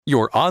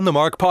Your On the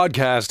Mark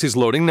podcast is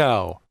loading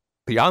now.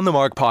 The On the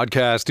Mark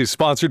podcast is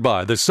sponsored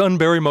by the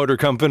Sunbury Motor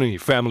Company,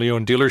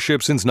 family-owned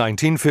dealership since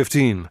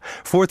 1915,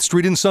 4th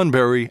Street in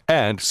Sunbury,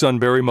 and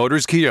Sunbury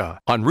Motors Kia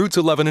on routes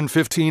 11 and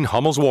 15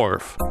 Hummel's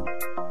Wharf.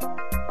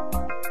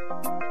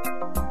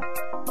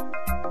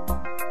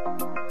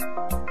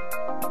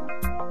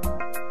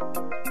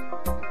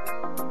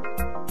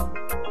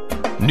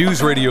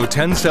 News Radio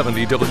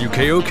 1070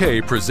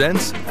 WKOK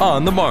presents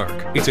On the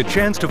Mark. It's a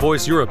chance to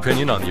voice your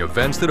opinion on the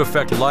events that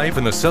affect life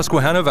in the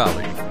Susquehanna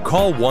Valley.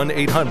 Call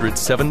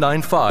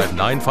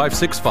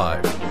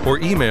 1-800-795-9565 or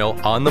email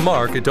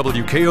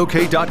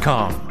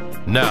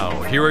onthemark@wkok.com.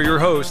 Now, here are your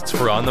hosts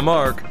for On the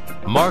Mark,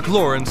 Mark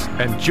Lawrence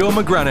and Joe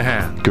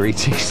McGranahan.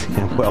 Greetings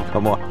and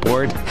welcome on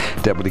board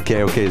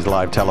WKOK's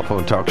live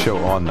telephone talk show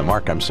On the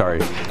Mark. I'm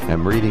sorry,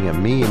 I'm reading a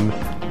meme.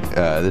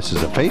 This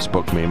is a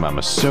Facebook meme, I'm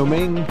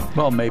assuming.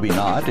 Well, maybe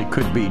not. It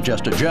could be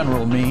just a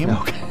general meme.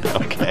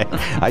 Okay.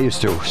 I used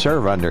to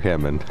serve under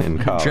him in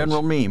college.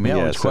 General meme, yeah,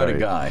 yes, he's quite a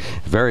guy.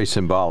 Very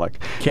symbolic.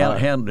 Kara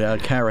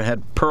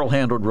had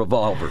pearl-handled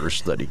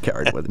revolvers that he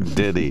carried with him.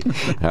 Did he?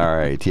 All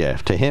right, yeah.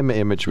 To him,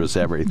 image was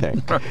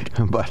everything. Right.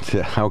 But,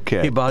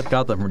 okay. He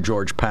got them from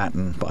George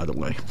Patton, by the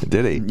way.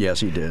 Did he?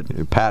 Yes, he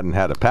did. Patton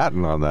had a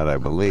patent on that, I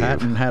believe.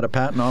 Patton had a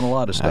patent on a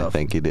lot of stuff. I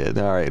think he did.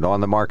 All right,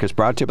 On the Mark is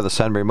brought to you by the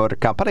Sunbury Motor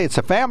Company. It's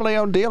a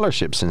family-owned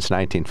dealership since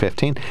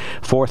 1915,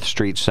 4th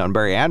Street,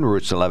 Sunbury, and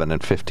routes 11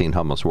 and 15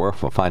 Hummel's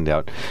Wharf. We'll find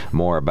out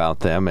more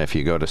about them if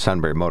you go to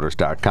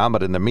sunburymotors.com.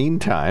 But in the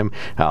meantime,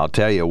 I'll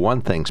tell you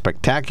one thing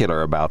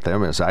spectacular about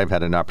them is I've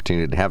had an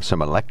opportunity to have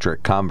some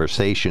electric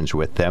conversations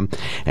with them.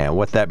 And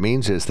what that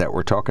means is that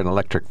we're talking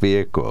electric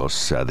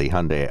vehicles, the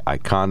Hyundai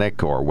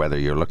Ioniq, or whether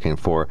you're looking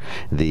for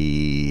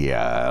the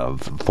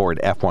Ford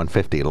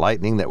F-150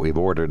 Lightning that we've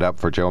ordered up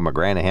for Joe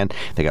McGranahan.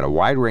 They got a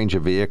wide range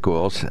of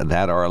vehicles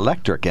that are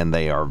electric, and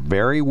they are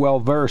very well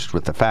versed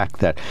with the fact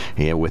that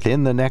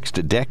within the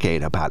next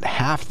decade, about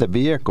half the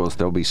vehicles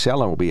they'll be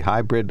selling will be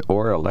hybrid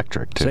or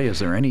electric. Say, is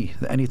there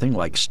anything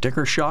like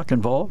sticker shock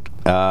involved?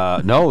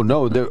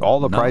 No. All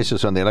the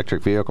prices on the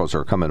electric vehicles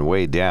are coming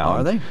way down.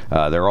 Are they?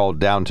 They're all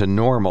down to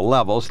normal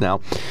levels now.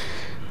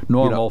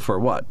 Normal for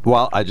what?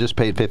 Well, I just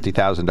paid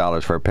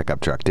 $50,000 for a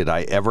pickup truck. Did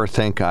I ever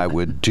think I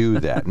would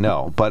do that?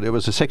 No. But it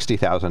was a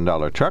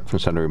 $60,000 truck from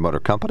Sunbury Motor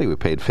Company. We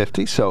paid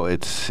 $50,000, so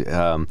it's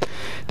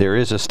there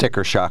is a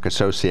sticker shock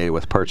associated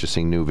with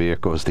purchasing new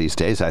vehicles these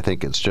days. I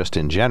think it's just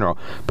in general,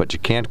 but you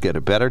can't get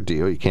a better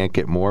deal. You can't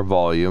get more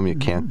volume. You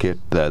can't get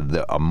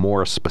a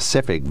more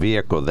specific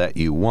vehicle that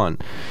you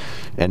want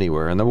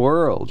anywhere in the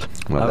world.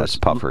 Well, that's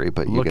puffery,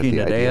 but you get the idea.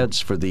 Looking at ads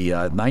for the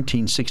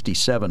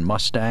 1967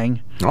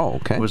 Mustang. Oh,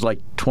 okay. It was like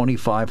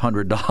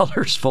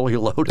 $2,500 fully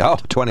loaded. Oh,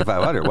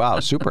 $2,500. Wow,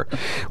 super.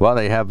 Well,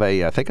 they have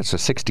I think it's a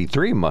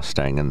 63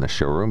 Mustang in the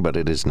showroom, but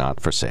it is not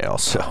for sale.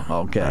 So,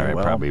 okay. All right,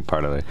 probably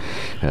part of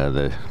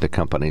the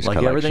company's like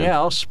collection. Everything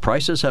else,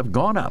 prices have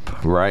gone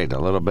up. Right, a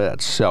little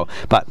bit. So,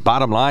 but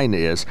bottom line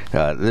is,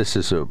 this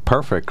is a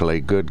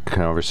perfectly good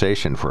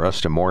conversation for us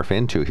to morph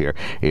into here.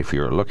 If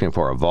you're looking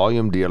for a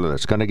volume dealer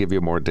that's going to give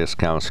you more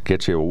discounts,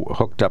 get you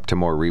hooked up to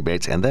more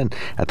rebates, and then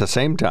at the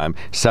same time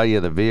sell you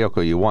the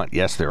vehicle you want.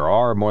 Yes, there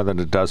are more than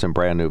a dozen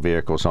brand new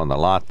vehicles on the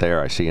lot there.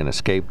 I see an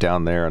Escape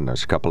down there, and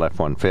there's a couple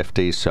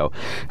F-150s. So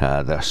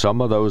some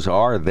of those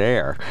are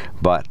there,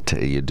 but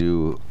you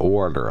do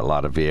order a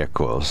lot of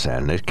vehicles,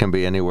 and it can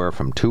be anywhere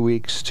from 2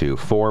 weeks to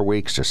 4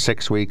 weeks to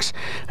 6 weeks.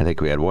 I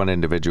think we had one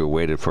individual who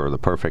waited for the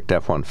perfect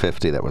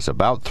F-150 that was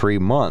about 3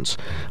 months,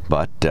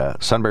 but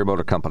Sunbury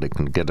Motor Company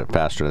can get it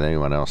faster than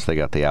anyone else. They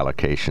got the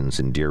allocations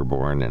in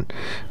Dearborn and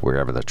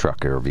wherever the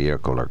truck or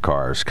vehicle or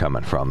car is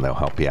coming from. They'll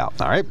help you out.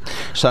 All right,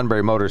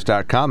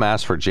 sunburymotors.com.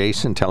 Ask for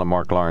Jason. Tell him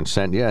Mark Lawrence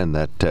sent you and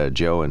that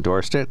Joe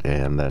endorsed it,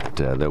 and that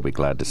they'll be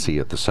glad to see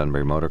you at the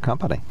Sunbury Motor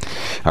Company.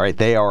 All right,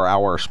 they are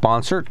our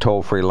sponsor.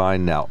 Toll-free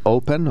line now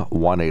open,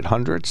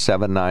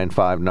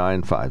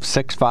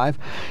 1-800-795-9565.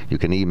 You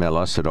can email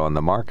us at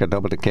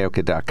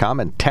onthemark@wkok.com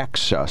and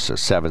text us at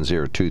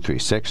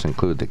 70236.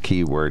 Include the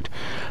keyword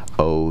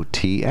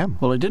OTM.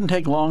 Well, it didn't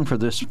take long for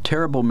this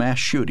terrible mass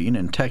shooting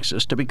in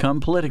Texas to become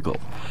political.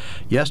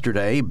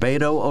 Yesterday,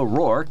 Beto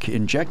O'Rourke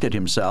injected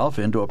himself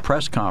into a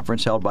press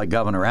conference held by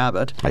Governor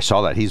Abbott. I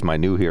saw that. He's my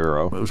new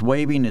hero. He was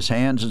waving his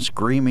hands and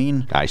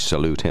screaming. I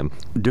salute him.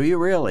 Do you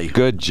really?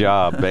 Good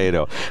job,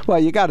 Beto. Well,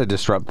 you got to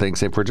disrupt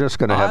things if we're just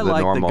going to have the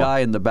normal. I like the guy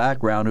in the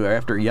background who,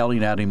 after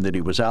yelling at him that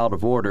he was out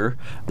of order,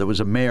 there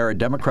was a mayor, a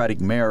Democratic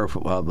mayor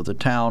of the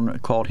town,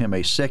 called him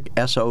a sick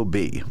SOB.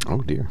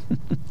 Oh, dear.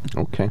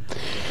 Okay.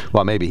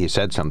 Well, maybe he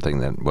said something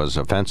that was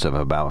offensive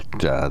about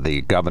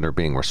the governor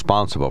being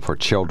responsible for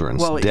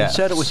children's deaths. Well, he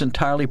said it was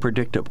entirely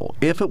predictable.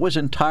 If it was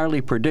entirely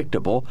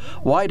predictable,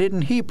 why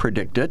didn't he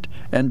predict it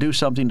and do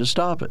something to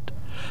stop it?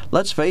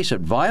 Let's face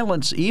it,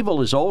 violence,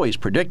 evil is always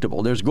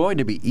predictable. There's going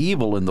to be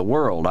evil in the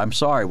world. I'm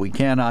sorry, we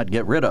cannot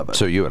get rid of it.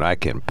 So you and I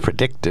can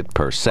predict it,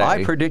 per se.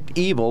 I predict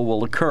evil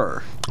will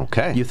occur.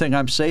 Okay. You think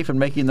I'm safe in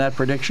making that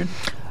prediction?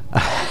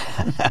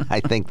 I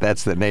think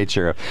that's the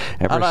nature of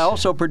And I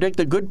also predict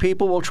that good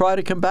people will try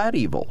to combat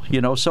evil.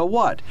 So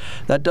what?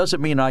 That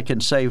doesn't mean I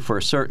can say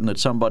for certain that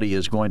somebody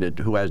is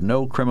who has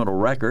no criminal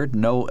record,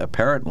 no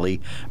apparently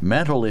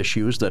mental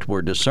issues that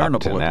were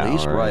discernible at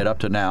least, right up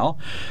to now.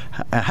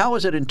 How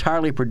is it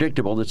entirely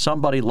predictable that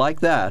somebody like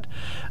that,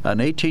 an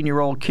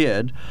 18-year-old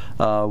kid,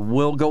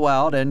 will go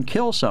out and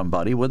kill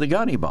somebody with a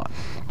gun he bought?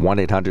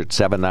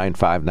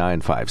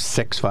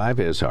 1-800-795-9565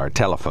 is our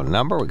telephone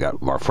number. We got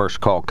our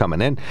first call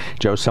coming in.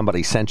 Joe,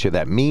 somebody sent you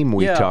that meme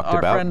we talked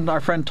about. Our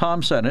friend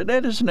Tom sent it.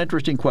 It is an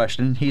interesting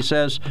question. He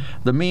says,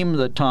 the meme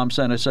that Tom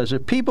sent us says,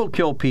 if people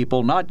kill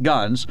people, not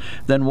guns,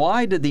 then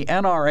why did the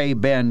NRA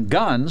ban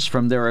guns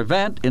from their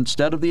event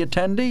instead of the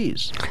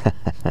attendees?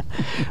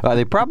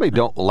 They probably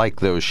don't like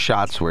those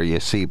shots where you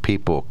see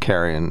people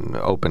carrying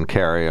open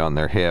carry on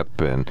their hip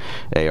and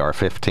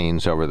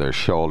AR-15s over their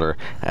shoulder.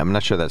 I'm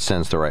not sure that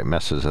sends the right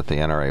message that the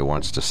NRA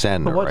wants to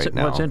send right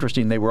now. What's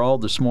interesting, they were all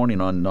this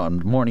morning on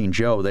Morning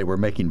Joe, they were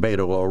making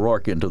Beto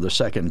O'Rourke into the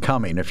second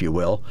coming, if you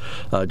will.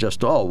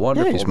 Wonderful.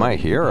 Yeah, he's my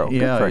hero.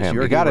 Good for him.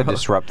 You got to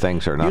disrupt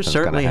things or nothing's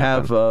going to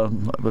happen. You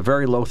certainly have a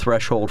very low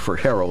threshold for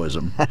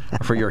heroism,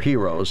 for your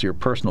heroes, your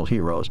personal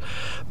heroes.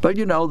 But,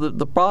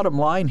 the bottom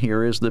line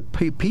here is that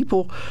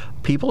people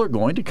are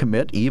going to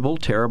commit evil,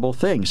 terrible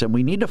things, and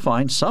we need to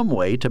find some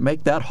way to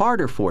make that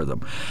harder for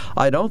them.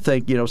 I don't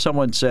think,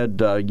 someone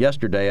said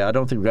yesterday, I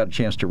don't think we got a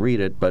chance to read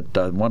it,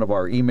 but one of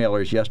our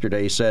emailers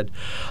yesterday said,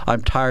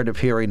 I'm tired of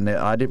hearing,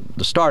 the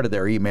start of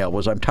their email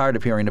was, I'm tired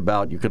of hearing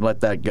about you can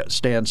let that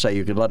Stan say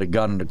you can let a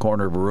gun in the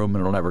corner of a room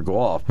and it'll never go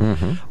off.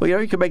 Mm-hmm. Well,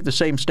 you can make the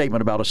same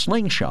statement about a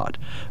slingshot,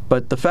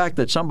 but the fact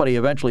that somebody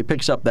eventually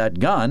picks up that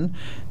gun,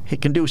 he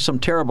can do some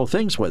terrible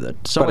things with it.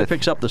 Somebody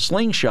picks up the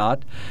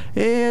slingshot,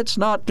 it's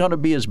not going to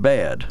be as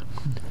bad.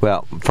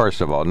 Well,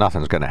 first of all,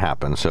 nothing's going to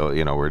happen. So,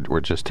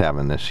 we're just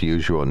having this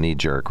usual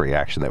knee-jerk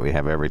reaction that we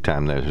have every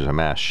time there's a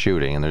mass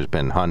shooting, and there's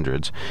been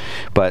hundreds.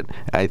 But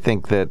I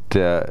think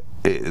that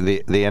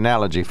the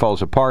analogy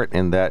falls apart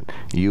in that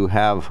you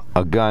have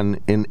a gun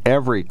in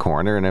every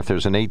corner, and if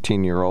there's an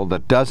 18-year-old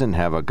that doesn't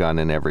have a gun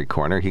in every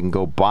corner, he can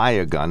go buy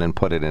a gun and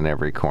put it in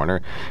every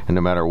corner, and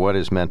no matter what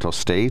his mental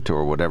state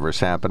or whatever's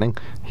happening,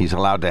 he's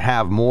allowed to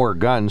have more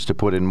guns to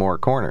put in more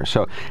corners.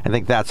 So I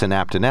think that's an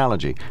apt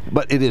analogy.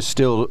 But it is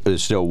still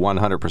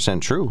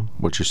 100% true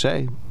what you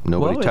say.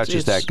 Nobody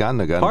touches that gun.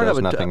 The gun does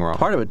nothing wrong.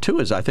 Part of it, too,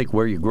 is I think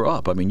where you grew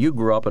up. I mean, you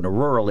grew up in a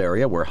rural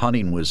area where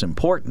hunting was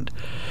important.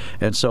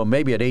 And so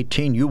maybe at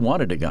 18, you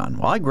wanted a gun.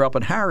 Well, I grew up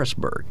in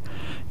Harrisburg.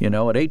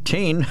 At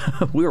 18,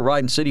 we were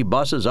riding city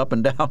buses up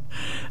and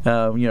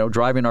down,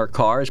 driving our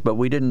cars, but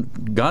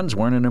guns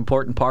weren't an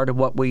important part of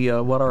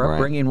what our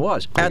upbringing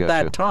was at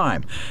that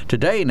time.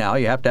 Today, now,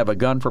 you have to have a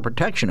gun for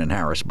protection in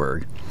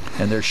Harrisburg,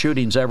 and there's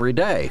shootings every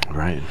day.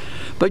 Right.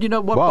 But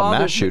what bothers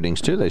mass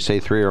shootings, too. They say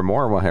 3 or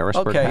more. Well,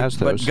 Harrisburg has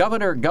those.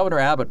 But Governor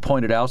Abbott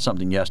pointed out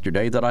something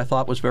yesterday that I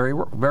thought was very,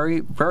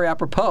 very, very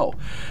apropos,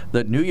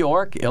 that New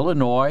York,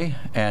 Illinois,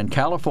 and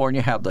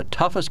California have the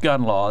toughest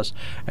gun laws,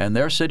 and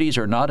their cities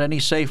are not any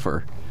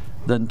safer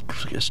than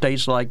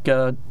states like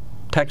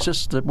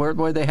Texas,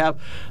 where they have,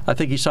 I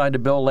think he signed a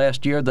bill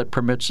last year that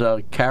permits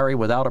carry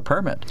without a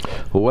permit.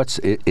 Well,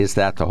 is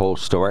that the whole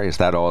story? Is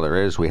that all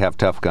there is? We have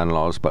tough gun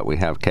laws, but we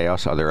have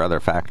chaos. Are there other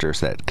factors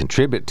that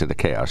contribute to the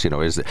chaos?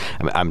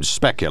 I'm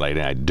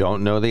speculating. I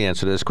don't know the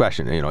answer to this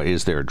question.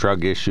 Is there a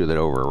drug issue that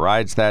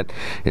overrides that?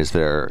 Is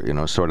there,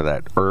 sort of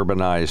that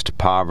urbanized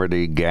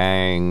poverty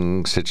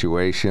gang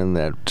situation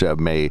that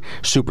may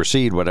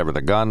supersede whatever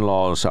the gun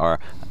laws are?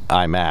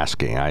 I'm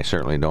asking. I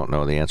certainly don't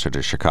know the answer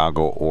to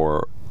Chicago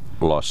or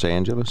Los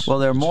Angeles? Well,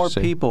 there are more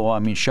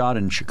people, shot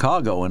in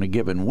Chicago in a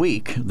given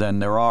week than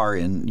there are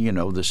in,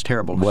 this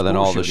terrible Well, then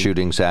all shooting. The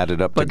shootings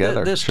added up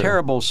together.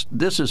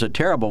 This is a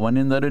terrible one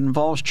in that it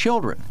involves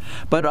children.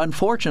 But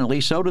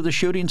unfortunately, so do the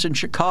shootings in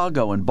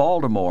Chicago and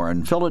Baltimore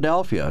and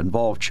Philadelphia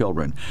involve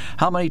children.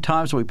 How many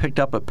times have we picked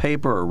up a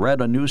paper or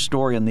read a news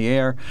story in the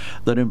air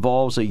that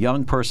involves a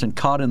young person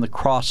caught in the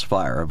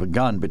crossfire of a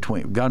gun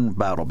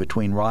battle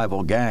between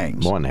rival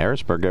gangs? Well, in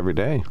Harrisburg every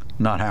day.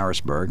 Not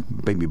Harrisburg,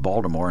 maybe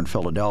Baltimore and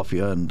Philadelphia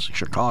and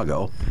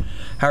Chicago.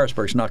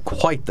 Harrisburg's not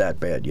quite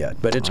that bad yet,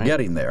 but it's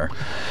getting there.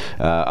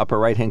 Upper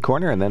right-hand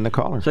corner, and then the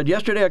caller. Said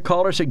yesterday a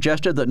caller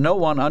suggested that no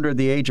one under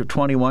the age of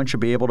 21 should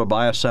be able to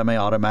buy a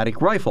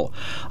semi-automatic rifle.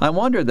 I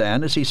wonder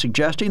then, is he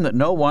suggesting that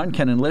no one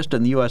can enlist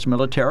in the U.S.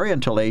 military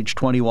until age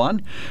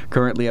 21?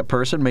 Currently, a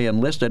person may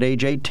enlist at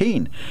age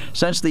 18.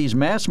 Since these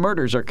mass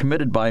murders are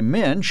committed by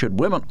men, should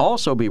women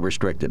also be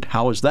restricted?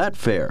 How is that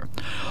fair?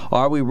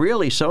 Are we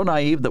really so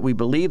naive that we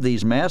believe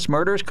these mass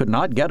murderers could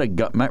not get a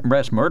gun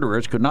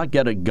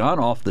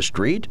off the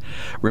street?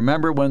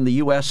 Remember when the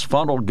U.S.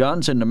 funneled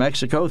guns into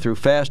Mexico through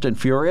Fast and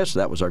Furious?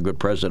 That was our good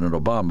President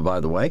Obama, by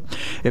the way.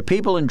 If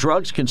people and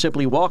drugs can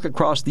simply walk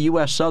across the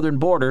U.S. southern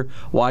border,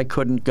 why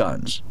couldn't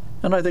guns?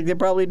 And I think they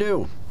probably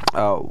do.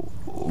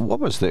 What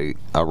was the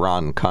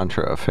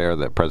Iran-Contra affair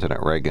that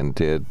President Reagan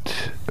did?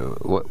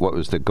 What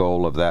was the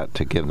goal of that,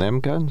 to give them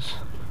guns?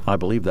 I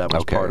believe that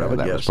was part of it,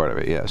 that yes. was part of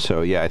it, yeah.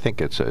 So, yeah, I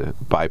think it's a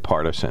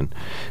bipartisan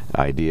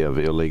idea of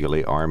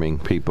illegally arming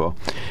people.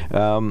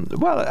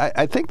 Well,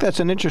 I think that's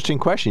an interesting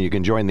question. You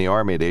can join the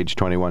Army at age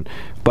 21,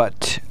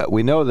 but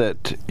we know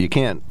that you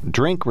can't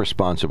drink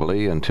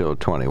responsibly until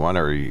 21,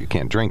 or you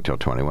can't drink till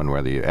 21.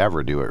 Whether you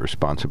ever do it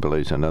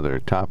responsibly is another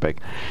topic.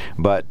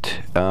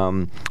 But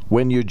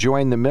when you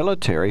join the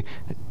military,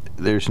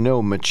 there's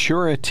no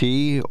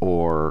maturity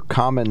or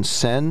common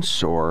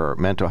sense or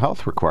mental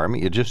health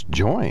requirement. You just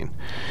join.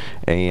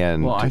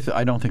 And well,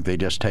 I don't think they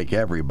just take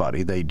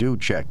everybody. They do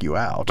check you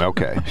out.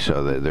 Okay,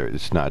 so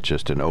it's not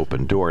just an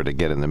open door to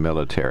get in the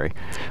military.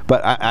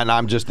 But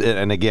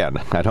and again,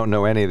 I don't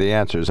know any of the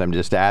answers. I'm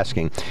just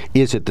asking: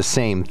 is it the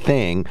same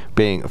thing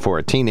being for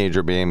a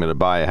teenager being able to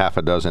buy a half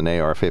a dozen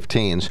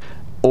AR-15s?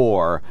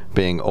 Or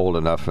being old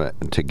enough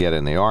to get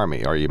in the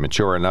Army? Are you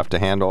mature enough to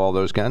handle all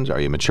those guns? Are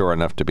you mature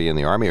enough to be in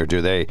the Army? Or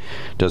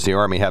does the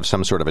Army have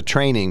some sort of a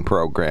training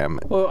program?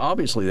 Well,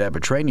 obviously they have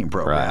a training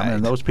program, right.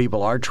 And those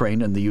people are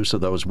trained in the use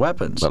of those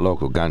weapons. But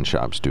local gun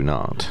shops do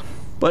not.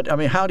 But, I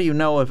mean, how do you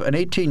know if an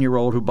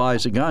 18-year-old who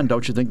buys a gun,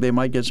 don't you think they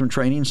might get some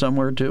training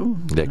somewhere, too?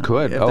 They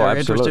could. If they're absolutely.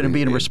 interested in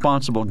being a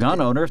responsible gun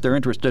owner, if they're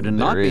interested in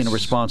not being a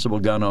responsible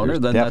gun owner,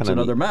 then that's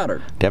another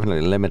matter.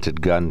 Definitely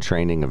limited gun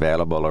training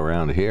available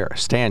around here.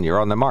 Stan, you're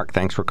on the mark.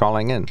 Thanks for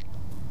calling in.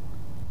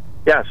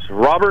 Yes,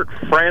 Robert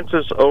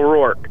Francis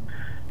O'Rourke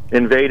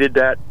invaded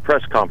that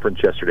press conference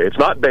yesterday. It's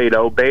not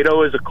Beto.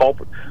 Beto is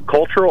a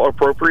cultural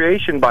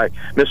appropriation by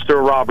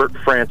Mr. Robert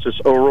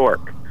Francis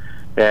O'Rourke.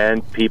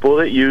 And people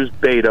that use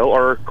Beto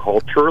are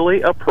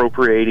culturally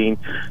appropriating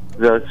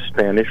the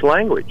Spanish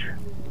language.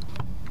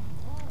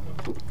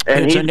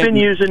 And he's been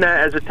using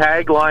that as a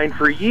tagline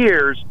for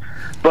years.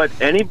 But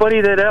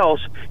anybody that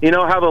else, you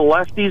know how the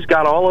lefties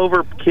got all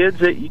over kids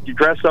that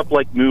dress up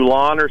like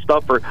Mulan or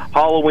stuff for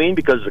Halloween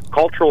because of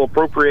cultural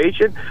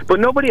appropriation?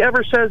 But nobody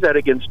ever says that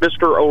against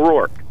Mr.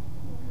 O'Rourke.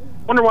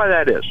 Wonder why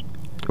that is.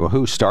 Well,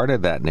 who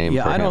started that name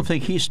for him? I don't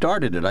think he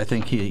started it. I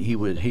think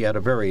he had a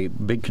very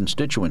big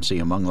constituency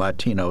among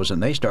Latinos,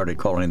 and they started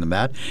calling him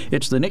that.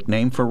 It's the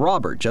nickname for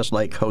Robert, just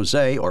like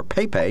Jose or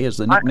Pepe is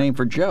the nickname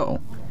for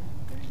Joe.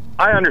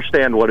 I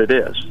understand what it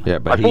is. Yeah,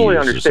 but I fully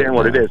understand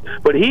what it is.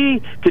 But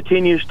he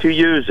continues to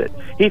use it.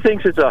 He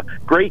thinks it's a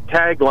great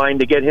tagline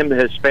to get him the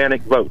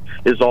Hispanic vote,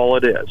 is all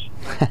it is.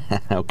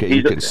 Okay,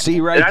 you can see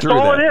right through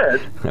that. That's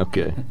all it is.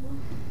 Okay.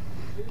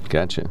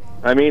 Gotcha.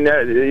 I mean,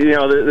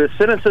 the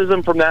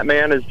cynicism from that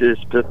man is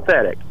just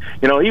pathetic.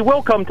 You know, he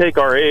will come take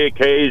our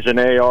AKs and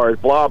ARs,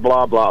 blah,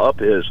 blah, blah, up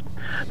his.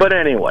 But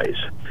anyways,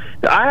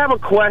 I have a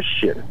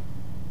question,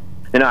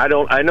 and I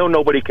know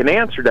nobody can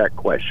answer that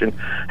question.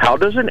 How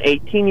does an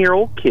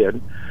 18-year-old kid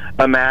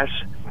amass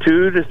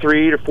 $2,000 to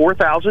 $3,000 to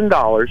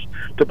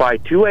 $4,000 to buy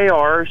 2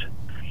 ARs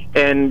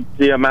and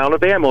the amount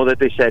of ammo that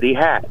they said he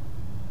had?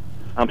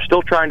 I'm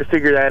still trying to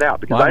figure that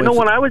out because I know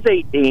when I was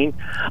 18,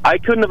 I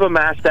couldn't have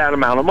amassed that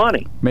amount of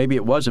money. Maybe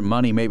it wasn't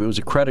money. Maybe it was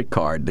a credit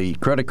card. The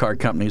credit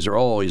card companies are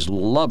always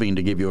loving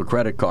to give you a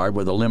credit card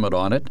with a limit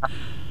on it,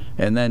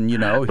 and then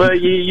But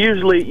you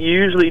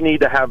usually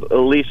need to have at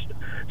least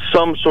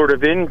some sort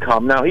of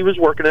income. Now he was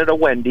working at a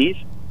Wendy's,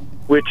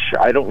 which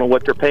I don't know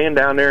what they're paying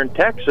down there in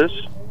Texas,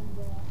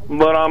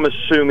 but I'm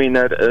assuming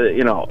that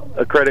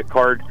a credit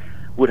card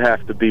would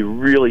have to be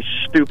really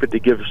stupid to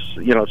give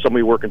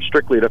somebody working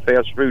strictly at a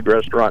fast food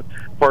restaurant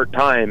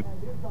part-time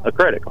a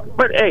credit card.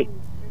 But hey,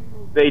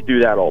 they do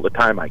that all the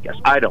time, I guess.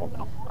 I don't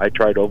know. I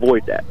try to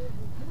avoid that.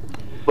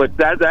 But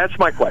that's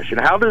my question.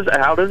 How does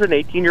an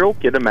 18-year-old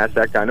kid amass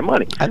that kind of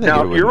money?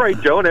 Now, if you're right,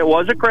 Joe, and it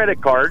was a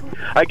credit card,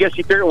 I guess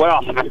you figure, well,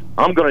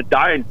 I'm going to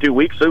die in 2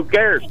 weeks. Who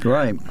cares?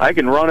 Right. I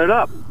can run it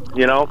up,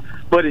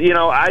 But,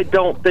 I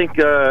don't think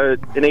an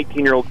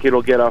 18-year-old kid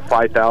will get a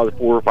 $4,000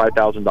 or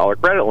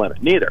 $5,000 credit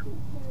limit, neither.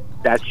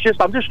 I'm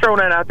just throwing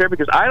that out there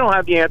because I don't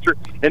have the answer,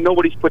 and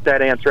nobody's put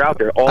that answer out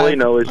there. All I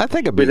know is I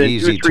think it'd be within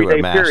easy 2 or 3 day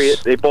amass. period,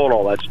 they bought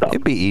all that stuff.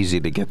 It'd be easy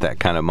to get that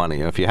kind of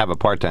money. If you have a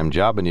part-time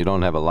job and you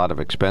don't have a lot of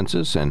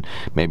expenses, and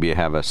maybe you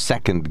have a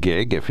second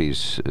gig, if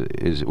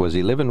was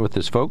he living with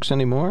his folks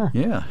anymore?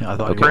 Yeah, I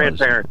thought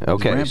grandparent.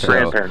 Okay,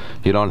 so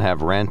you don't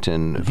have rent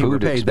and food expenses.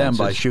 He repaid them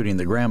by shooting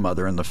the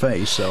grandmother in the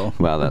face. So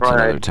well, that's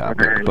another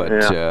topic.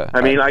 But yeah.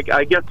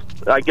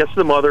 I guess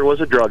the mother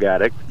was a drug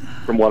addict.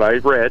 From what I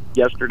read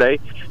yesterday,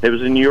 it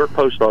was a New York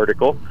Post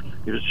article.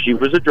 She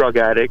was a drug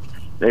addict.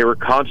 They were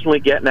constantly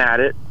getting at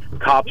it.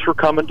 Cops were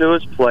coming to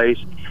his place.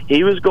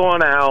 He was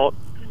going out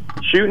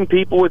shooting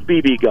people with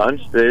BB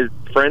guns.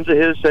 Friends of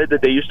his said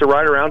that they used to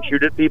ride around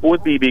shoot at people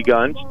with BB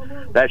guns.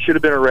 That should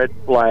have been a red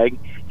flag.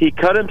 He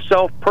cut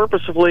himself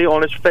purposefully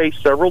on his face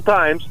several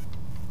times.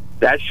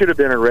 That should have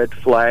been a red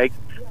flag.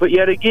 But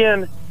yet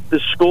again, the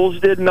schools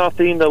did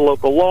nothing, the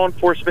local law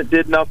enforcement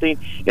did nothing,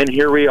 and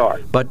here we are.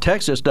 But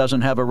Texas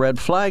doesn't have a red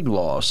flag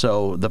law,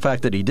 so the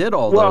fact that he did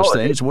all those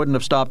things wouldn't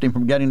have stopped him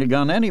from getting a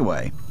gun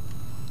anyway.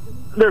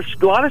 There's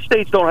a lot of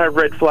states don't have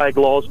red flag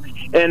laws,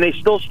 and they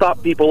still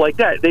stop people like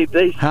that.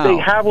 They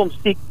have them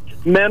seek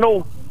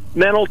mental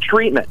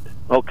treatment.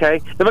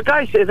 Okay,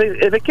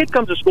 if a kid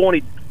comes to school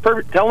and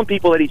he's telling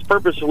people that he's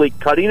purposely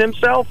cutting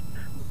himself,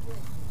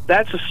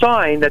 that's a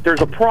sign that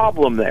there's a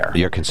problem there.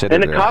 You're considered,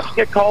 and the cops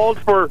get called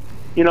for,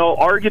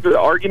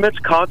 arguments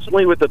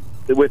constantly with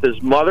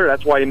his mother.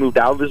 That's why he moved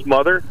out of his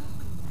mother.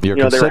 You're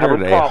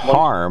considered a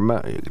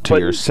harm to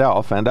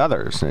yourself and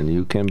others, and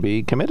you can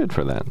be committed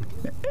for that.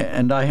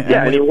 And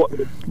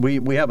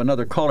we have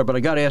another caller, but I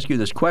got to ask you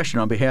this question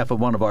on behalf of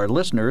one of our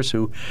listeners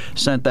who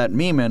sent that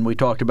meme in. We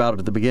talked about it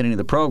at the beginning of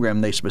the program.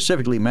 They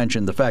specifically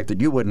mentioned the fact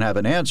that you wouldn't have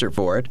an answer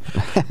for it,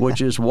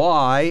 which is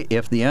why,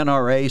 if the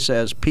NRA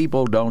says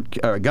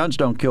guns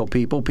don't kill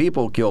people,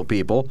 people kill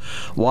people,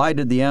 why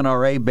did the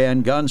NRA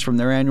ban guns from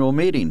their annual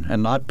meeting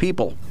and not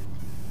people?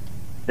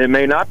 It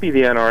may not be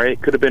the NRA.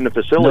 It could have been the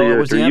facility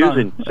that they're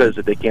using says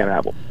that they can't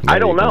have them. I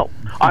don't know.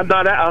 I'm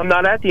not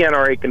at the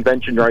NRA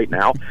convention right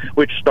now,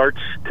 which starts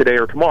today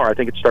or tomorrow. I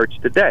think it starts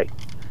today,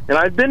 and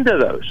I've been to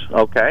those.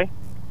 Okay,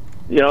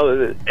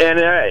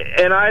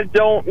 and I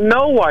don't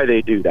know why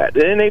they do that.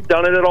 And they've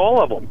done it at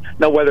all of them.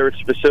 Now, whether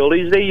it's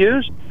facilities they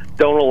use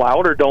don't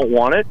allow it or don't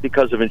want it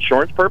because of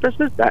insurance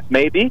purposes, that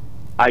may be.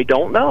 I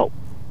don't know.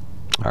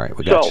 All right,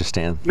 we got you,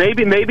 Stan.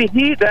 Maybe emailer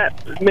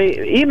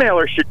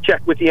should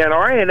check with the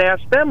NRA and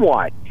ask them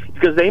why,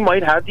 because they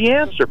might have the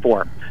answer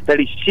for him that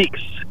he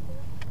seeks.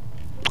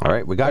 All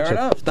right, we got Fair you.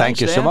 enough.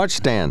 Thank you so much,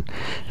 Stan.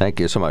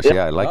 Thank you so much. Yep.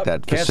 Yeah, I like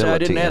that facility I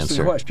didn't answer. ask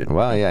the question.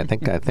 Well, yeah, I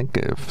think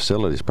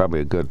facility is probably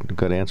a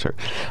good answer.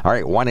 All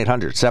right,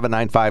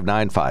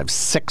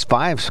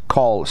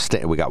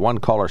 1-800-795-9565. We got one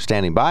caller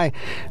standing by.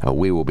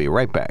 We will be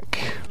right back.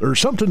 There's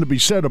something to be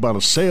said about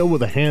a sale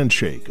with a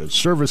handshake. A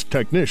service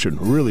technician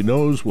who really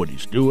knows what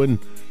he's doing.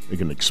 They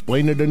can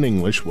explain it in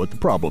English what the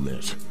problem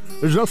is.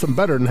 There's nothing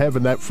better than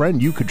having that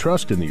friend you could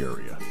trust in the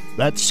area.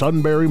 That's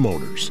Sunbury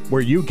Motors,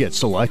 where you get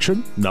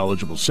selection,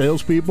 knowledgeable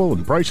salespeople,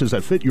 and prices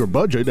that fit your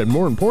budget, and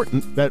more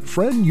important, that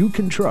friend you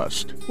can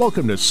trust.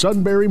 Welcome to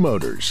Sunbury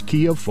Motors,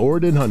 Kia,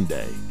 Ford, and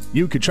Hyundai.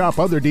 You could shop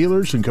other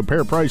dealers and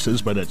compare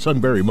prices, but at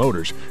Sunbury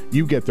Motors,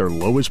 you get their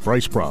lowest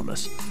price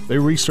promise. They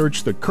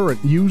research the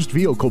current used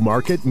vehicle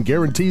market and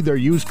guarantee their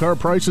used car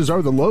prices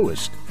are the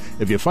lowest.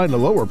 If you find a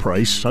lower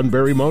price,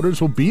 Sunbury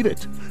Motors will beat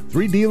it.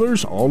 3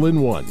 dealers all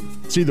in one.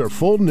 See their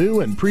full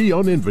new and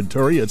pre-owned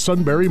inventory at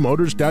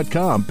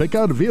sunburymotors.com. Pick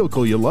out a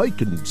vehicle you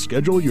like and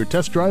schedule your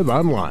test drive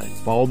online.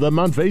 Follow them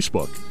on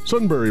Facebook.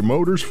 Sunbury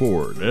Motors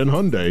Ford and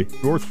Hyundai,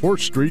 North 4th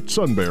Street,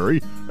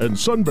 Sunbury, and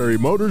Sunbury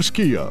Motors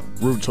Kia,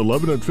 routes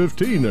 11 and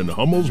 15 in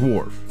Hummel's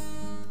Wharf.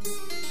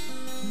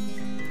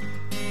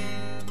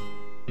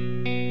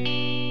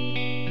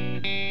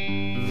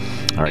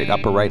 All right,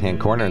 upper right-hand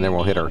corner, and then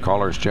we'll hit our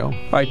callers, Joe.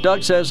 All right,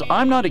 Doug says,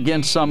 I'm not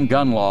against some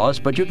gun laws,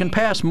 but you can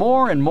pass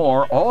more and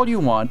more all you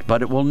want,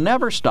 but it will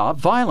never stop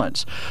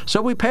violence.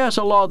 So we pass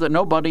a law that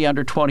nobody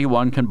under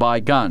 21 can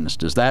buy guns.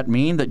 Does that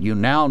mean that you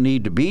now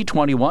need to be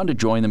 21 to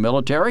join the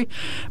military?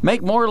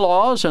 Make more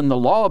laws, and the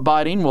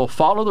law-abiding will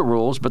follow the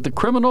rules, but the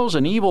criminals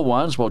and evil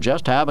ones will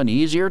just have an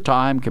easier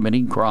time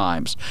committing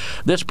crimes.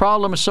 This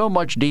problem is so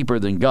much deeper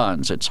than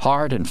guns. It's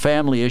heart and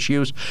family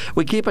issues.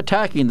 We keep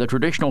attacking the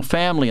traditional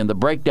family and the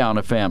breakdown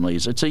of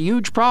families. It's a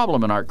huge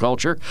problem in our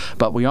culture,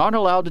 but we aren't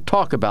allowed to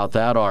talk about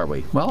that, are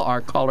we? Well, our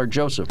caller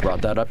Joseph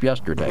brought that up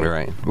yesterday.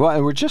 Right. Well,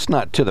 and we're just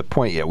not to the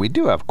point yet. We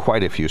do have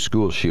quite a few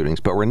school shootings,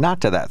 but we're not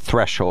to that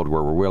threshold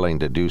where we're willing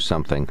to do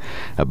something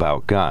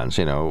about guns.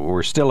 You know,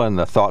 we're still in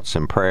the thoughts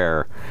and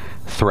prayer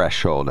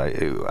threshold.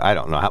 I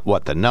don't know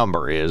what the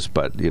number is,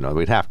 but, you know,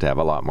 we'd have to have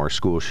a lot more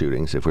school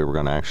shootings if we were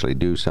going to actually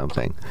do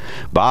something.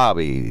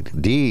 Bobby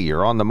D.,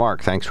 you're on the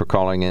mark. Thanks for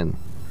calling in.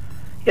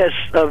 Yes,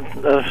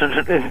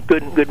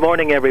 good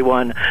morning,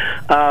 everyone.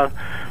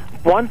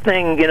 One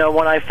thing, you know,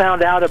 when I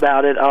found out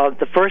about it,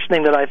 the first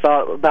thing that I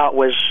thought about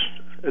was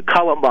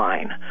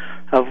Columbine,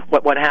 of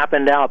what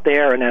happened out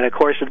there. And then, of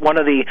course, one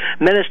of the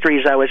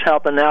ministries I was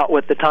helping out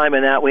with the time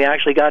in that, we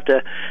actually got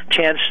the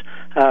chance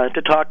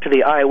to talk to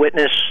the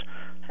eyewitness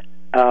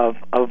of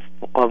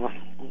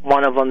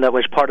one of them that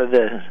was part of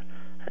the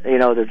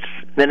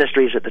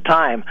ministries at the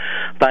time,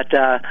 but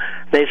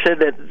they said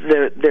that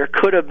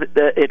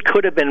it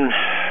could have been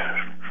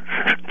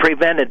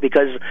prevented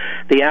because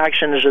the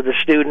actions of the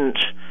students.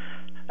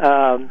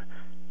 No,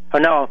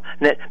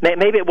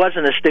 maybe it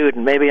wasn't a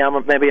student. Maybe I'm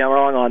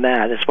wrong on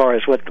that as far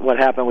as what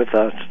happened with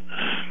Columbine.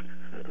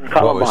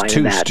 Well, it was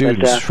 2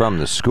 students from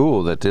the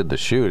school that did the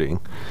shooting.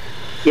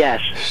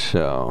 Yes.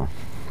 So.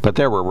 But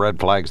there were red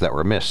flags that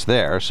were missed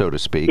there, so to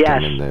speak. Yes. I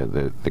mean,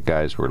 the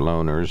guys were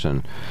loners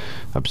and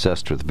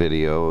obsessed with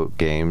video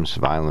games,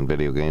 violent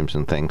video games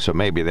and things. So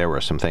maybe there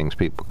were some things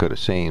people could have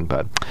seen.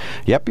 But,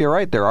 yep, you're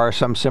right. There are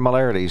some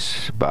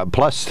similarities.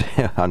 Plus,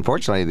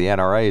 unfortunately, the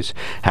NRA's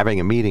having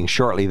a meeting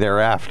shortly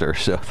thereafter.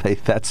 So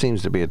that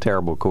seems to be a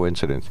terrible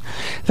coincidence.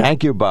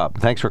 Thank you, Bob.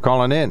 Thanks for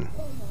calling in.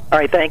 All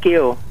right, thank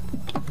you.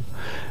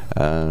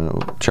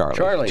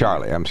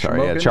 Charlie, I'm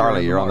sorry. Yeah,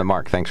 Charlie, you're on the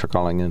mark. Thanks for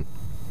calling in.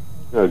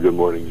 Good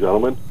morning,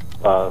 gentlemen.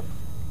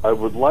 I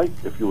would like,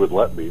 if you would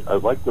let me,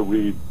 I'd like to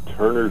read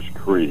Turner's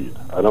Creed.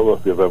 I don't know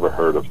if you've ever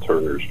heard of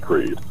Turner's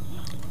Creed.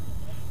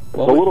 It's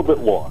a little bit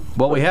long.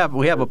 Well, we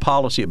have a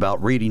policy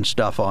about reading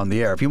stuff on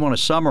the air. If you want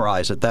to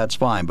summarize it, that's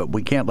fine, but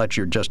we can't let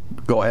you just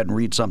go ahead and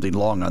read something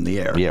long on the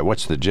air. Yeah,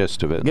 what's the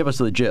gist of it? Give us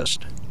the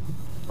gist.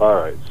 All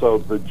right. So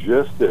the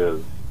gist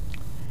is,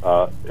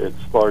 it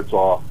starts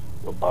off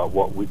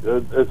about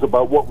it's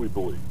about what we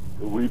believe.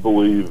 We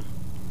believe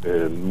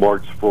in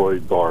Marx,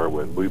 Freud,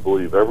 Darwin. We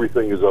believe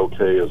everything is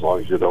okay as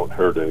long as you don't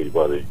hurt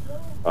anybody.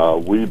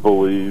 We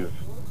believe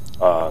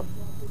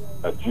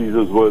that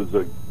Jesus was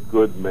a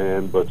good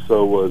man, but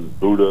so was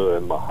Buddha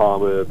and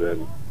Muhammad,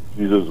 and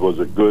Jesus was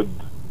a good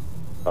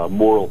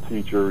moral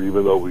teacher,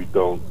 even though we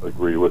don't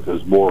agree with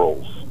his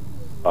morals.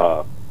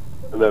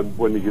 And then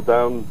when you get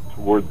down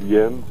toward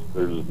the end,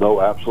 there's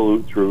no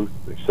absolute truth,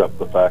 except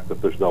the fact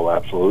that there's no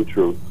absolute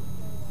truth.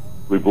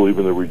 We believe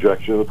in the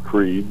rejection of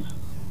creeds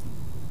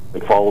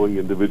and following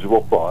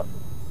individual thought.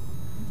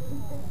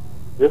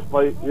 If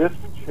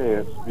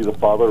chance be the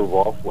father of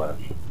all flesh,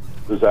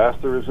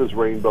 disaster is his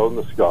rainbow in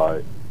the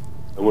sky,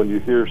 and when you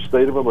hear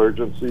state of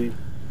emergency,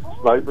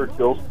 sniper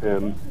kills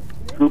 10,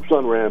 troops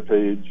on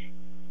rampage,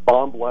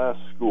 bomb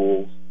blasts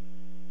schools,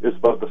 it's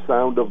but the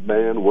sound of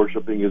man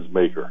worshiping his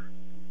maker.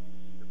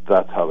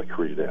 That's how the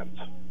creed ends.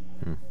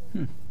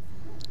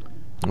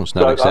 Well, it's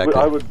not exactly.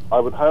 I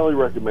would highly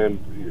recommend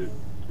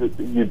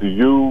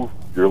you,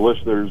 your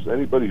listeners,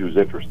 anybody who's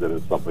interested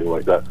in something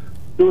like that,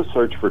 do a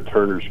search for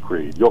Turner's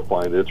Creed. You'll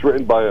find it. It's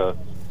written by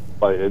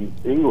an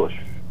English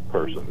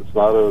person. It's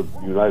not a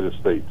United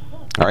States.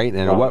 All right,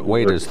 and in what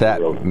way does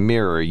that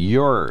mirror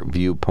your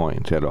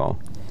viewpoint at all?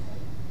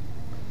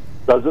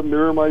 Does it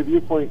mirror my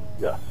viewpoint?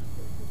 Yes.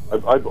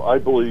 I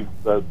believe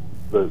that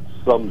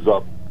sums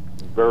up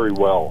very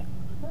well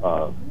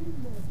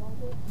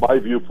my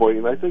viewpoint,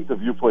 and I think the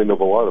viewpoint of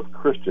a lot of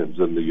Christians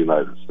in the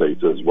United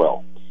States as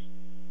well.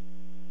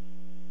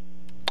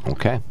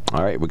 Okay.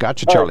 All right. We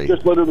got you, Charlie.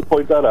 Just wanted to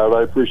point that out.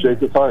 I appreciate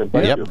the time.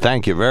 Thank you.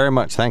 Thank you very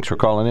much. Thanks for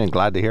calling in.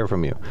 Glad to hear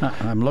from you.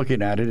 I'm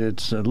looking at it.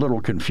 It's a little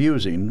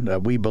confusing.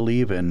 We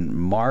believe in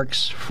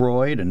Marx,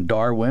 Freud, and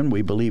Darwin.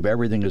 We believe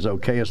everything is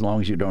okay as long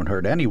as you don't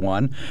hurt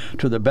anyone,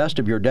 to the best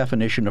of your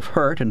definition of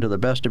hurt and to the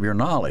best of your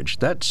knowledge.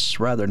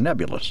 That's rather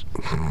nebulous.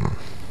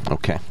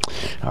 Okay.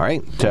 All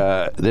right.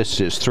 This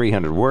is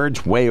 300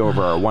 words, way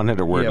over our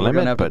 100-word limit. We're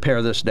going to have to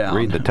pare this down.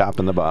 Read the top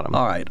and the bottom.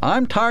 All right.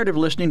 I'm tired of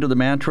listening to the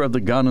mantra of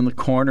the gun in the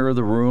corner of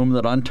the room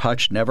that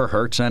untouched never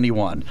hurts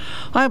anyone.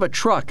 I have a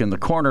truck in the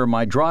corner of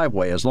my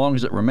driveway. As long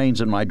as it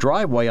remains in my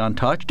driveway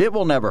untouched, it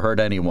will never hurt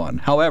anyone.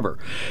 However,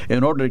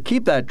 in order to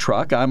keep that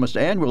truck, I must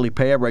annually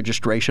pay a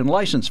registration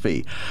license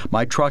fee.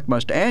 My truck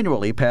must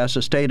annually pass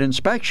a state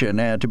inspection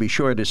and to be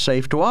sure it is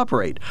safe to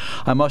operate.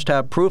 I must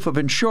have proof of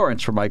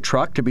insurance for my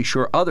truck to be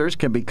sure others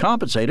can be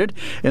compensated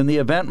in the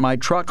event my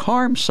truck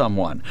harms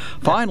someone.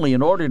 Finally,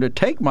 in order to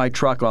take my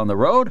truck on the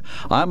road,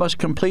 I must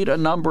complete a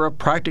number of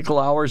practical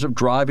hours of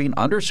driving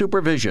under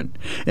supervision.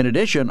 In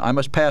addition, I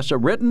must pass a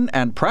written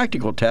and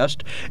practical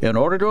test in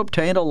order to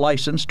obtain a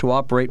license to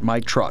operate my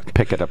truck.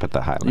 Pick it up at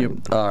the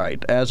Highland. All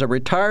right. As a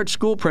retired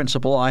school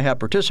principal, I have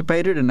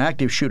participated in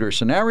active shooter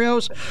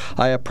scenarios.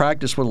 I have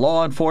practiced with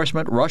law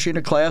enforcement rushing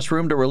a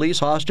classroom to release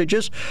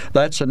hostages.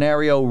 That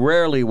scenario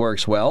rarely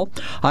works well.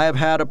 I have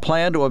had a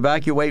plan to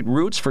evacuate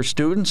routes for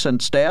students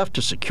and staff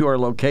to secure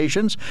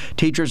locations.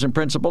 Teachers and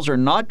principals are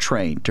not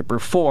trained to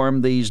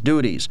perform these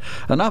duties.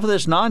 Enough of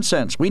this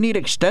nonsense. We need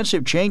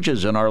extensive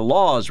changes in our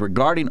laws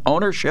regarding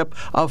ownership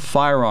of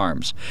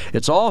firearms.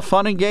 It's all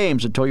fun and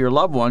games until your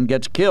loved one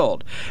gets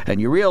killed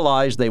and you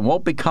realize they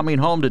won't be coming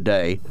home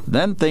today.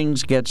 Then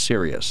things get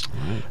serious.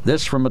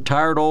 This from a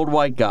tired old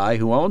white guy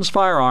who owns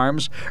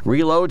firearms,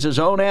 reloads his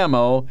own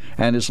ammo,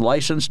 and is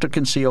licensed to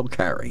conceal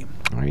carry.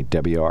 All right,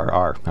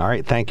 WRR. All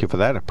right, thank you for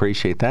that.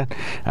 Appreciate that.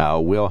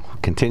 We'll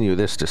continue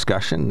this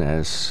discussion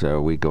as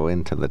we go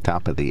into the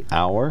top of the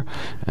hour.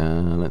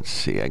 Let's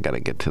see, I got to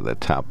get to the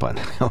top one.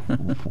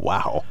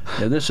 Wow.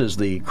 Yeah, this is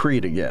the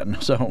creed again.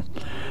 So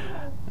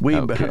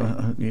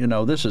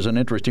this is an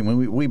interesting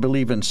one. We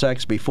believe in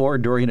sex before,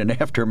 during, and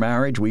after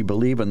marriage. We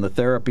believe in the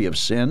therapy of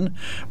sin.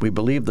 We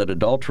believe that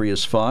adultery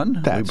is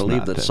fun. We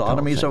believe that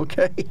sodomy is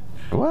okay.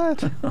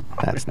 What?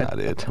 That's not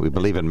it. We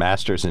believe in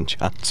Masters and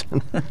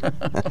Johnson.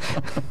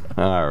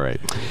 All right.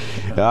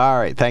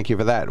 Thank you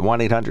for that.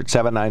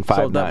 1-800-7959.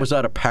 So was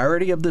that a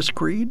parody of this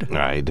creed?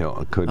 I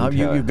couldn't.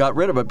 You got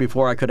rid of it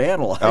before I could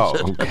analyze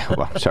it. Oh, okay.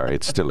 Well, I'm sorry.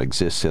 It still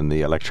exists in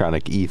the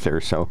electronic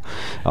ether, so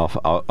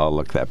I'll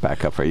look that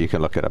back up for you. You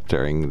can look it up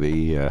during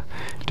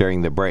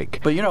the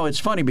break. But it's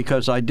funny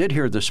because I did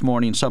hear this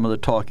morning some of the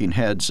talking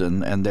heads,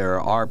 and there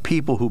are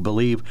people who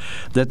believe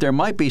that there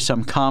might be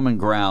some common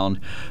ground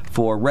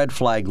for red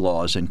flag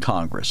laws in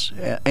Congress.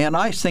 And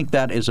I think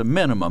that is a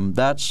minimum.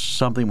 That's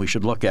something we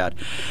should look at.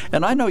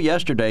 And I know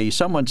yesterday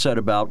someone said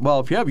about,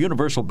 well, if you have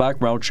universal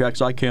background checks,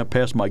 I can't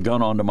pass my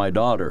gun on to my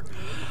daughter.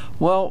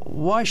 Well,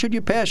 why should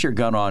you pass your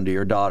gun on to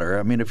your daughter?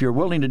 I mean, if you're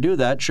willing to do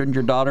that, shouldn't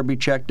your daughter be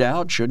checked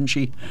out? Shouldn't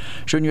you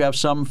have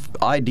some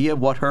idea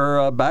of what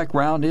her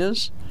background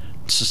is?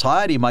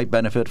 society might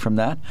benefit from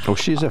that. Well,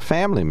 she's a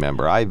family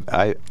member.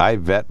 I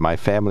vet my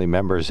family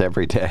members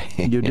every day.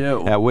 You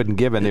do. I wouldn't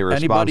give an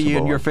irresponsible Anybody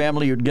in your one.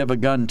 family you'd give a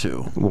gun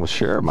to. Well,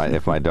 sure.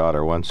 If my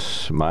daughter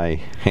wants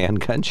my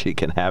handgun, she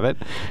can have it.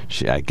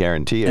 I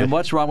guarantee it. And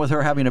what's wrong with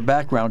her having a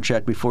background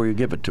check before you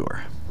give it to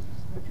her?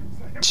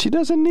 She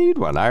doesn't need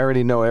one. I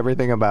already know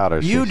everything about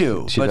her. You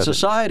do, she but doesn't.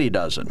 Society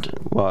doesn't.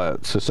 Well,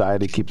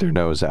 society keep their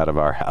nose out of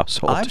our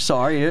household. I'm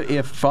sorry.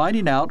 If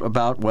finding out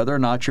about whether or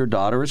not your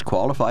daughter is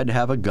qualified to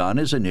have a gun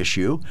is an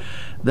issue,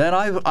 then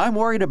I'm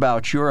worried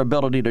about your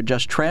ability to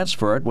just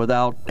transfer it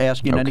without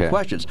asking any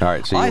questions. All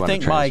right, so you I want to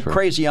think my transfer.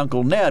 crazy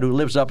Uncle Ned, who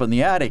lives up in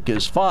the attic,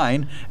 is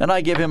fine, and I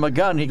give him a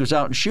gun, he goes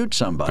out and shoots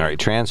somebody. All right,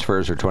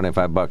 transfers are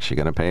 $25. You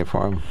going to pay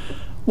for them?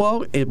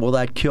 Well, will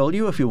that kill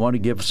you if you want to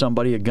give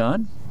somebody a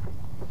gun?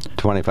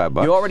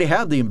 $25. You already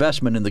have the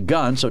investment in the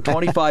gun, so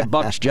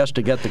 $25 just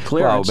to get the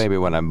clearance. Well, maybe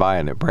when I'm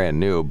buying it brand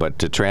new, but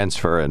to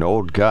transfer an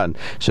old gun.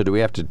 So do we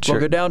have to?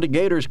 Well, go down to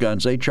Gators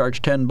Guns. They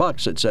charge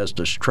 $10. It says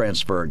to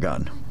transfer a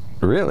gun.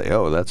 Really?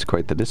 Oh, that's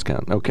quite the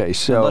discount. Okay,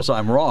 so unless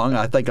I'm wrong,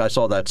 I think I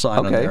saw that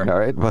sign on there. Okay, all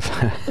right. Well,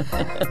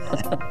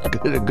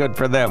 good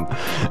for them.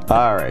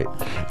 All right.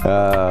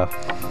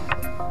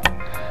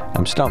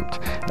 I'm stumped.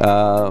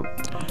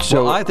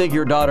 So I think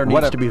your daughter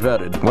needs to be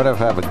vetted. What if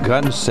I have a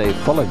gun safe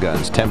full of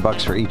guns?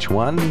 $10 for each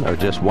one, or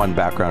just one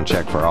background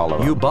check for all of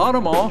them? You bought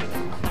them all.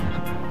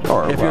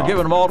 If you're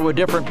giving them all to a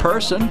different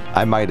person,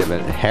 I might have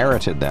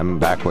inherited them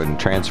back when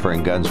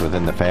transferring guns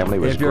within the family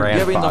was grandfathered. If you're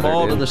giving them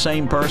all to the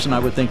same person, I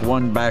would think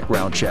one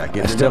background check.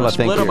 If I you're going to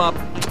split them up,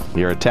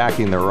 you're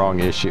attacking the wrong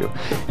issue.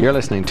 You're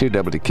listening to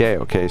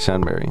WKOK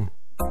Sunbury.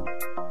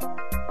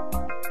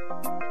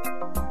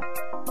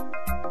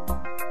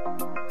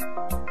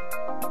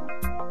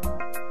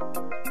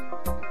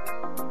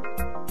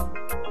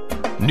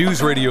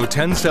 News Radio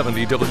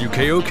 1070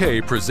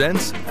 WKOK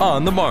presents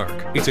On the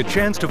Mark. It's a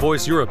chance to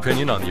voice your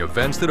opinion on the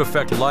events that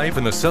affect life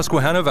in the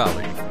Susquehanna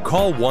Valley.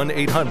 Call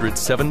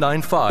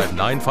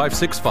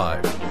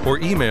 1-800-795-9565 or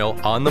email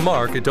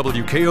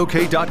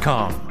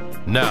onthemark@wkok.com.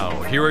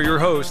 Now, here are your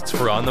hosts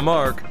for On the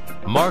Mark,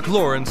 Mark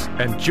Lawrence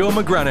and Joe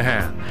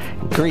McGranahan.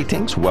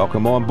 Greetings.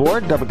 Welcome on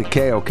board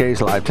WKOK's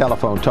live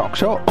telephone talk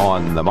show,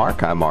 On the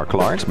Mark. I'm Mark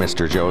Lawrence.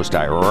 Mr. Joe's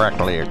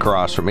directly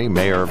across from me,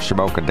 Mayor of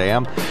Shamokin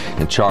Dam,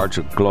 in charge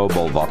of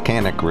global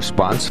volcanic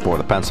response for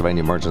the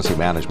Pennsylvania Emergency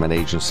Management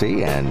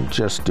Agency, and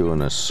just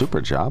doing a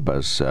super job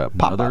as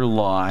Papa. Another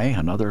lie.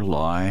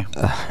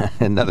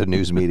 Another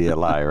news media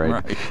lie,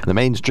 right? The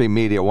mainstream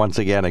media once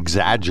again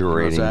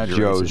exaggerating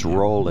Joe's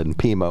role in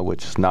Pima,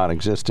 which is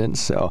non-existent.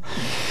 So.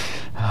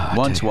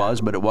 Once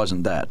was, but it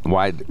wasn't that.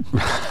 Why?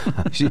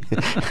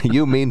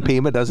 You mean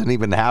Pima doesn't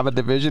even have a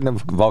division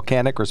of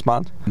volcanic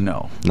response?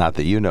 No. Not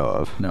that you know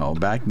of. No.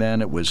 Back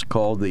then it was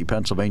called the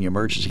Pennsylvania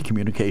Emergency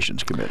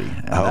Communications Committee.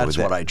 And that's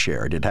what I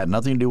chaired. It had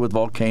nothing to do with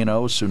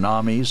volcanoes,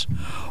 tsunamis,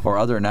 or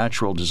other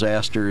natural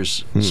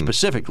disasters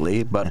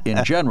specifically, but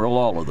in general,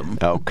 all of them.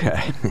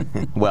 Okay.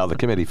 Well, the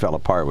committee fell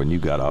apart when you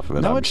got off of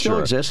it, No, I'm it still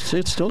sure. exists.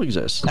 It still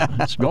exists.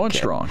 It's going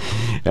strong.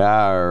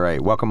 All right.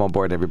 Welcome on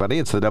board, everybody.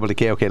 It's the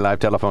WKOK live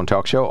telephone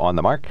talk show, On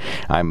the Mark.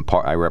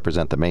 I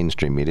represent the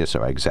mainstream media,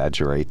 so I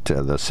exaggerate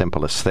the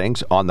simplest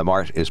things. On the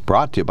Mark is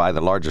brought to you by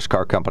the largest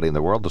car company in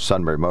the world, the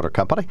Sunbury Motor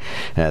Company.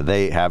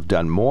 They have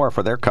done more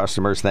for their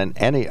customers than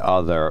any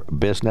other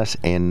business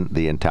in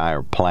the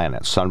entire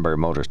planet.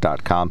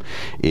 SunburyMotors.com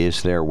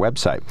is their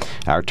website.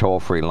 Our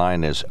toll-free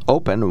line is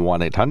open,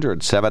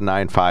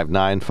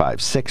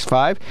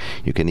 1-800-795-9565.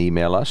 You can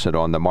email us at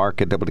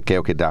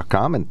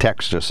onthemark@wkok.com and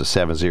text us at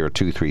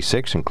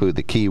 70236. Include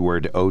the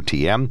keyword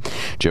OTM.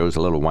 Joe's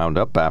a little wound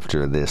up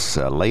after this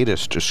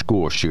latest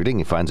school shooting.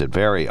 He finds it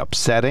very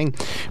upsetting.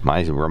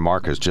 My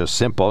remark is just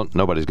simple.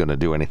 Nobody's going to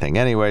do anything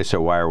anyway,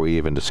 so why are we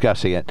even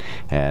discussing it?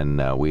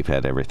 And we've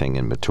had everything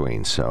in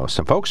between. So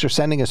some folks are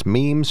sending us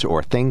memes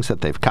or things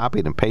that they've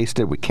copied and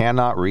pasted. We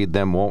cannot read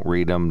them, won't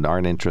read them,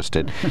 aren't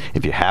interested.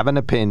 If you have an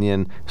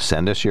opinion,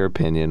 send us your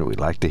opinion. We'd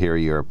like to hear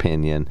your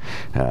opinion.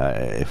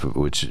 If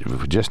we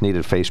just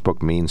needed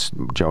Facebook memes,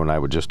 Joe and I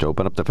would just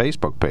open up the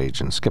Facebook page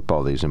and skip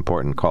all these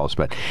important calls.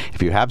 But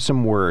if you have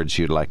some words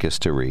you'd like us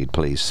to read,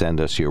 please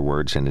send us your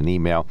words in an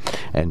email,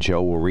 and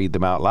Joe will read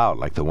them out loud,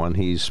 like the one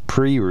he's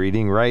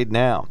pre-reading right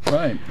now.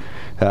 Right.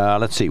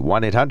 Let's see,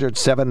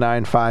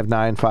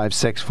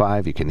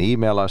 1-800-795-9565. You can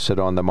email us at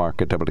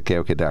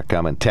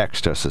onthemark@wkok.com and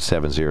text us at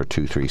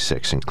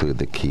 70236. Include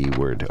the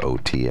keyword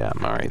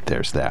OTM. All right,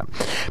 there's that.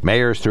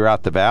 Mayors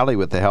throughout the valley,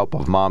 with the help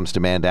of Moms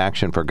Demand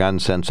Action for Gun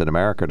Sense in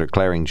America,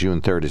 declaring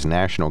June 3rd as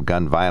National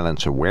Gun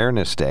Violence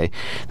Awareness Day.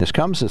 This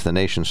comes as the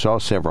nation saw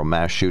several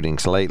mass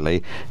shootings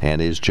lately, and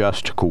is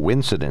just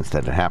coincidence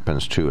that it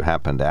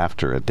happened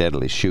after a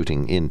deadly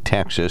shooting in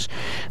Texas.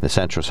 The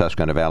Central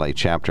Susquehanna Valley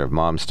chapter of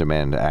Moms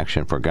Demand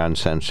Action for Gun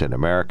Sense in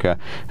America,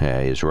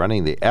 is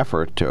running the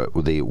effort to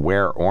the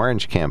Wear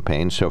Orange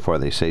campaign. So far,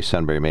 they say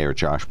Sunbury Mayor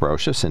Josh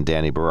Brocious and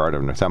Danny Berard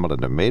of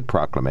Northumberland have made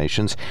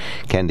proclamations.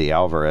 Kendi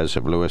Alvarez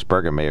of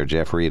Lewisburg and Mayor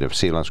Jeff Reed of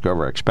Selinsgrove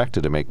are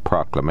expected to make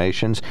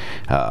proclamations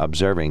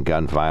observing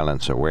Gun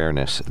Violence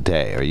Awareness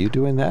Day. Are you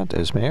doing that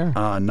as mayor?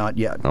 Not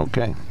yet.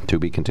 Okay. To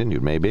be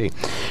continued, maybe.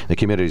 The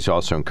community is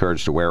also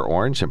encouraged to wear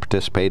orange and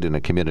participate in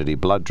a community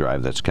blood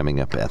drive that's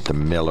coming up at the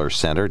Miller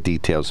Center.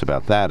 Details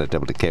about that at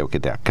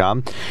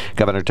WKOK.com.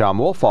 Governor Tom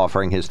Wolf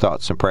offering his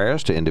thoughts and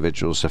prayers to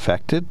individuals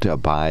affected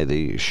by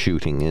the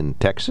shooting in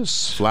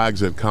Texas.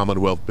 Flags at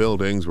Commonwealth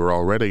buildings were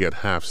already at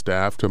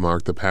half-staff to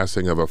mark the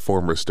passing of a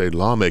former state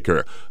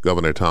lawmaker.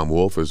 Governor Tom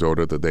Wolf has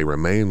ordered that they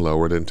remain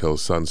lowered until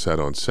sunset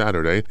on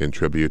Saturday in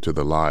tribute to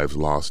the lives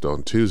lost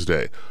on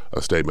Tuesday.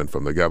 A statement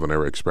from the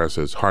governor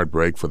expresses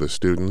heartbreak for the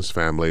students,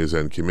 families,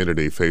 and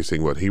community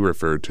facing what he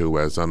referred to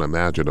as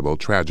unimaginable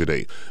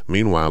tragedy.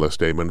 Meanwhile, a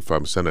statement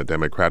from Senate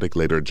Democratic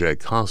leader Jay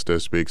Costa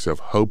speaks of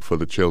hope for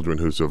the children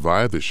who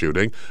survived the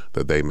shooting,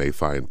 that they may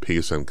find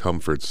peace and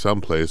comfort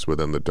someplace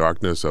within the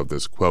darkness of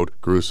this, quote,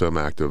 gruesome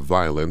act of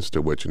violence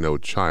to which no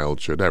child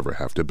should ever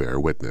have to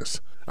bear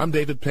witness. I'm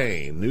David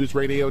Payne, News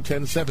Radio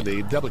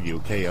 1070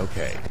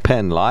 WKOK.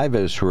 Penn Live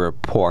is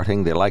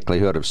reporting the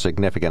likelihood of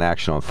significant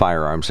action on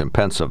firearms in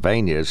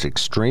Pennsylvania is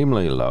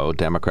extremely low.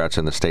 Democrats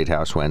in the State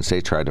House Wednesday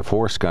tried to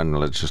force gun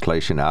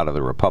legislation out of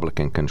the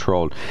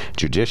Republican-controlled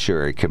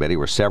Judiciary Committee,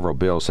 where several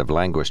bills have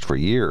languished for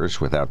years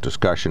without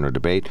discussion or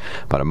debate,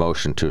 but a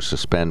motion to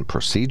suspend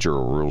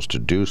procedural rules to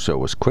do so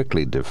was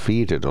quickly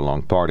defeated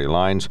along party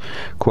lines.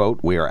 Quote,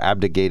 "We are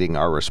abdicating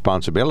our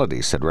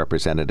responsibilities," said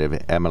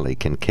Representative Emily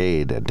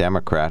Kincaid, a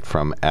Democrat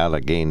from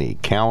Allegheny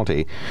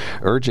County,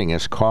 urging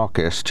his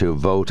caucus to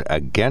vote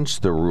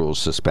against the rules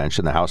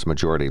suspension. The House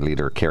Majority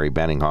Leader Kerry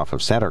Benninghoff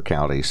of Center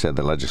County said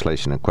the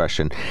legislation in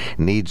question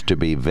needs to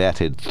be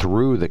vetted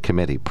through the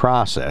committee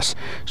process.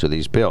 So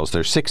these bills,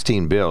 there's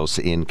 16 bills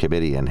in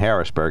committee in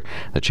Harrisburg.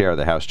 The chair of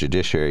the House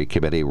Judiciary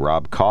Committee,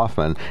 Rob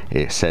Kaufman,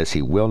 says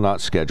he will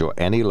not schedule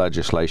any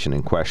legislation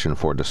in question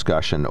for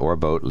discussion or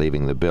vote,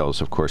 leaving the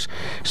bills, of course,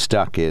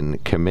 stuck in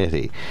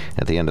committee.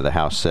 At the end of the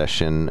House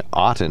session,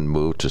 Otten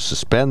moved to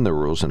suspend the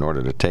rules in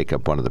order to take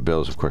up one of the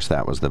bills. Of course,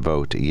 that was the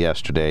vote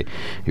yesterday.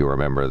 You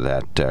remember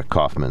that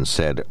Kaufman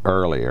said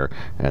earlier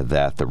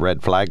that the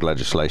red flag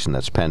legislation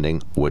that's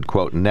pending would,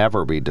 quote,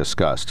 never be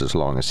discussed as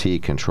long as he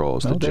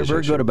controls the They're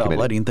very good about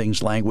committee. letting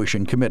things languish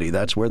in committee.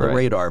 That's where the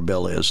radar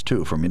bill is,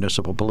 too, for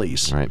municipal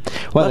police. Right.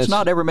 Well, let's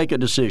not ever make a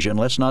decision.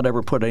 Let's not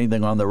ever put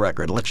anything on the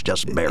record. Let's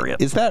just bury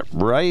it. Is that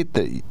right,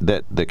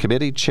 that the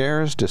committee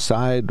chairs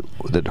decide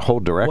the whole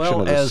direction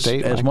of the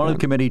state? As one of the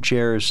committee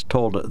chairs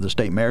told the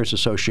State Mayors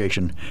Association,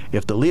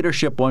 if the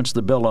leadership wants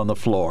the bill on the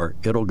floor,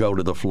 it'll go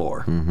to the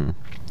floor. Mm-hmm.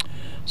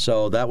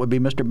 So that would be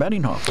Mr.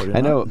 Benninghoff. I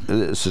know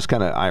this is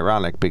kind of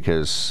ironic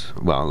because,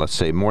 well, let's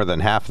say more than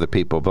half the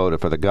people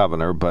voted for the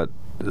governor, but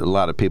a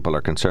lot of people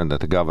are concerned that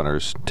the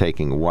governor's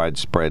taking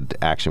widespread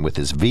action with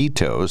his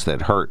vetoes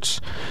that hurts,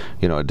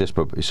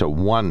 so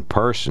one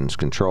person's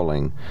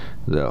controlling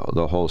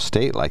the whole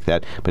state like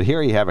that. But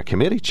here you have a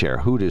committee chair.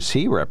 Who does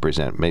he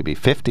represent? Maybe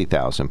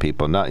 50,000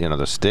 people. Not,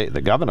 the state.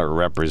 The governor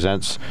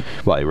represents,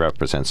 he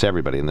represents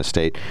everybody in the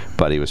state,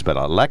 but he was been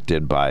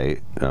elected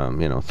by,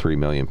 3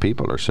 million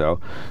people or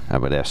so, I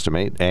would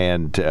estimate.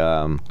 And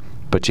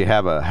but you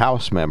have a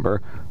House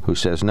member who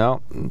says,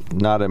 no,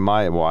 not in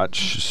my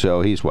watch.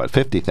 So he's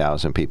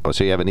 50,000 people.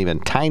 So you have an even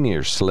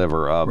tinier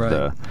sliver of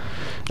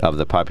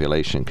the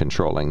population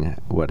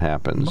controlling what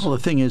happens. Well, the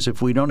thing is,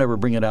 if we don't ever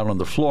bring it out on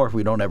the floor, if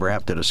we don't ever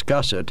have to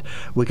discuss it,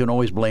 we can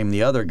always blame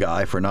the other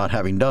guy for not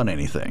having done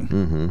anything.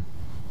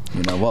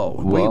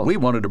 Mm-hmm. We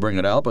wanted to bring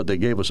it out, but they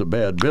gave us a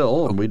bad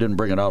bill, and we didn't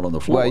bring it out on the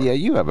floor. Well, yeah,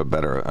 you have a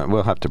better...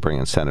 we'll have to bring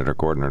in Senator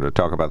Gordner to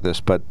talk about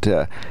this,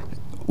 but...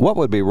 what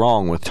would be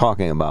wrong with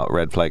talking about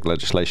red flag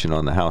legislation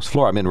on the House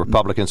floor? I mean,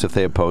 Republicans, if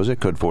they oppose it,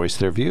 could voice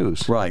their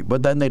views. Right,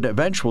 but then they'd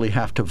eventually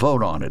have to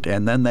vote on it,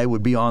 and then they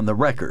would be on the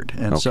record.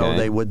 And so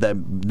they would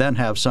then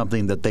have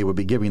something that they would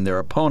be giving their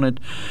opponent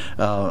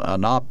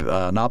an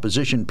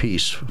opposition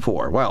piece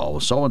for. Well,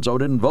 so-and-so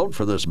didn't vote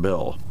for this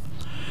bill.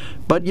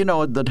 But,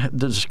 the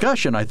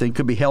discussion, I think,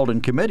 could be held in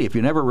committee. If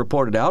you never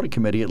report it out in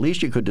committee, at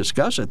least you could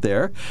discuss it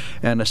there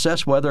and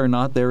assess whether or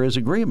not there is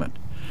agreement.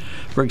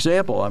 For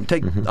example,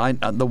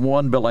 the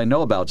one bill I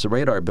know about is the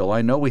radar bill.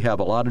 I know we have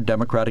a lot of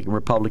Democratic and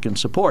Republican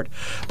support,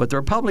 but the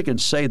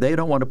Republicans say they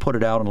don't want to put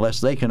it out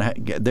unless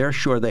they're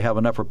sure they have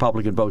enough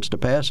Republican votes to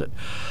pass it.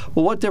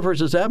 Well, what difference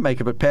does that make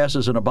if it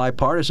passes in a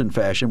bipartisan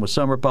fashion with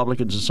some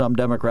Republicans and some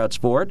Democrats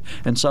for it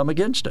and some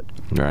against it?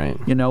 Right.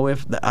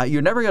 If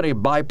you're never going to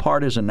get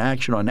bipartisan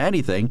action on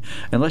anything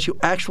unless you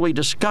actually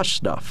discuss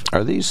stuff.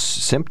 Are these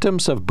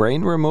symptoms of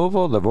brain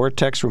removal? The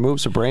vortex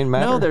removes the brain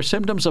matter? No, they're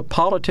symptoms of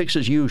politics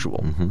as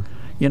usual. Mm-hmm.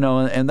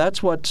 And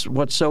that's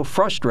what's so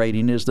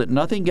frustrating, is that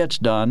nothing gets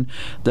done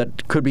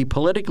that could be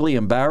politically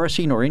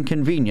embarrassing or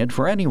inconvenient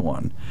for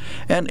anyone.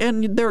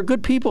 And there are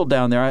good people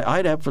down there.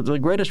 I'd have the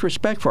greatest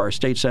respect for our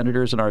state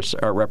senators and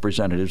our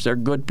representatives. They're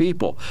good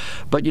people.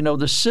 But,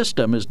 the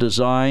system is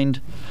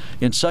designed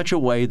in such a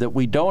way that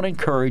we don't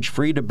encourage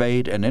free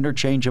debate and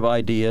interchange of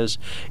ideas.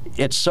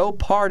 It's so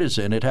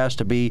partisan. It has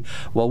to be,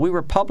 well, we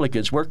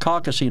Republicans, we're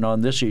caucusing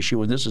on this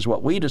issue, and this is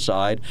what we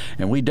decide,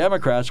 and we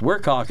Democrats, we're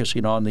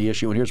caucusing on the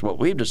issue, and here's what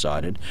we've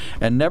decided,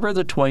 and never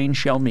the twain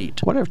shall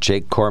meet. What if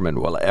Jake Corman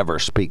will ever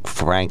speak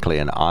frankly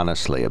and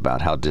honestly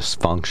about how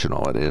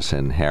dysfunctional it is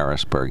in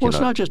Harrisburg? Well, it's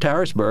not just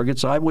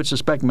Harrisburg. I would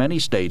suspect many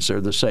states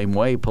are the same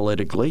way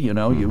politically.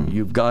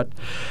 You've got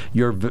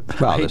your,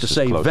 I hate to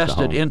say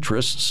vested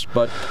interests,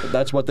 but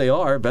that's what they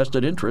are,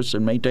 vested interests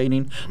in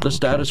maintaining the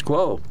status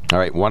quo. All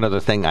right, one other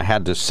thing, I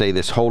had to say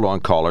this. Hold on,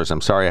 callers.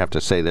 I'm sorry I have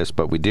to say this,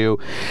 but we do.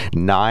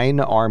 9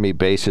 Army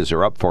bases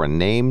are up for a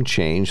name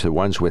change. The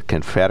ones with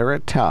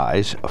Confederate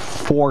ties,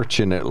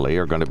 fortunately,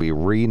 are going to be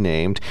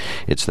renamed.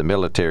 It's the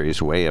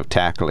military's way of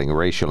tackling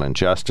racial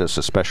injustice.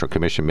 A special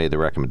commission made the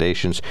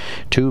recommendations.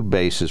 2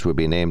 bases would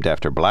be named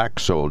after black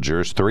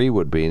soldiers. 3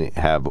 would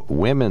have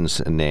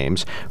women's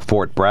names.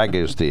 Fort Bragg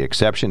is the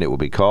exception. It will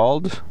be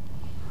called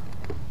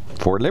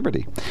Fort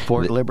Liberty.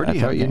 Fort Liberty?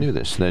 I thought you knew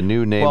this. The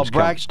new names. Well,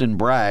 Braxton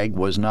Bragg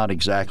was not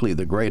exactly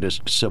the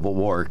greatest Civil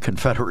War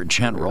Confederate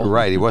general.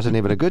 Right. He wasn't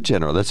even a good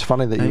general. That's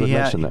funny that you would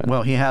mention that.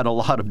 Well, he had a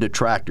lot of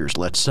detractors,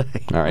 let's say.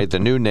 All right. The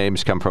new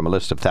names come from a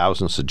list of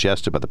thousands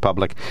suggested by the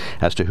public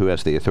as to who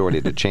has the authority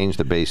to change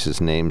the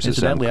base's names.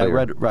 Incidentally, I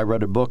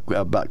read a book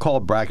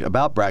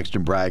about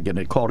Braxton Bragg, and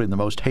it called him the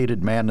most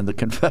hated man in the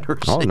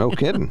Confederacy. Oh, no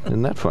kidding.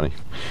 Isn't that funny?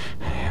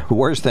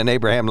 Worse than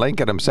Abraham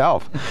Lincoln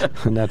himself.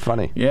 Isn't that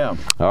funny? Yeah.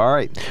 All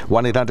right.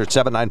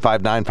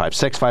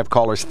 1-800-795-9565.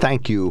 Callers,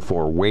 thank you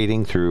for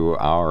waiting through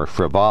our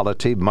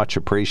frivolity. Much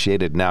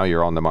appreciated. Now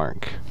you're on the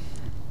mark.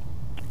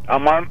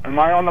 Am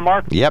I on the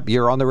mark? Yep,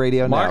 you're on the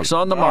radio now. Mark's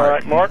on the mark. All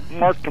right,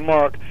 Mark to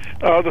Mark.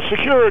 The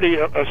security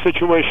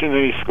situation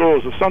in these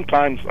schools is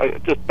sometimes,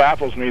 it just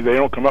baffles me. They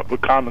don't come up with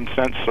common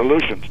sense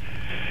solutions.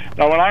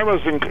 Now, when I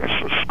was in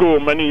school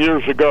many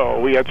years ago,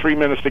 we had 3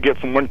 minutes to get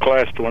from one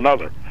class to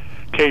another.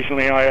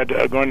 Occasionally, I had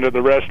to go into the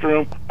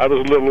restroom. I was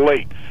a little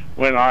late.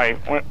 When I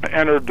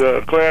entered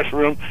the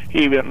classroom,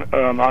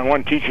 my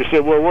one teacher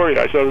said, "Where were you?"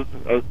 I said,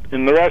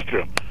 "In the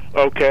restroom."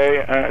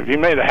 Okay, he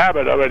made a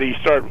habit of it. He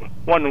started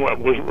wondering what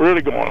was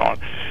really going on.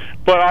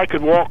 But I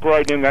could walk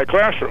right in that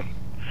classroom.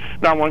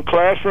 Now, when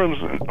class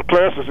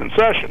is in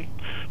session,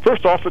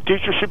 first off, the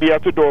teacher should be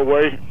at the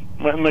doorway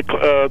when the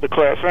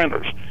class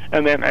enters.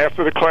 And then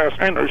after the class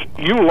enters,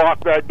 you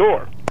lock that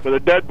door with a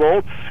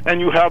deadbolt, and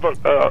you have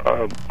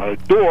a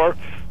door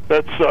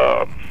that's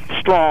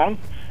strong.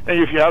 And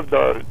if you have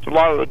a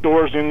lot of the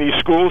doors in these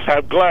schools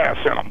have glass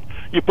in them.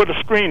 You put a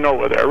screen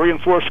over there,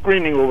 reinforced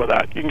screening over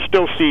that. You can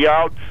still see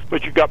out,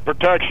 but you got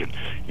protection.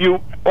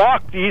 You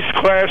lock these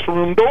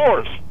classroom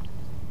doors,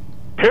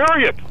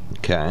 period.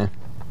 Okay.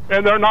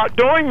 And they're not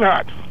doing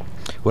that.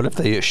 What if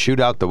they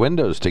shoot out the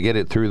windows to get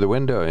it through the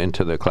window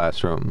into the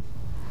classroom?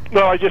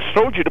 Well, I just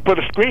told you to put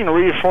a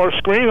reinforced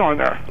screen on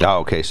there. Oh,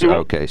 okay. So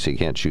you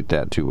can't shoot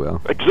that too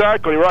well.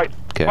 Exactly right.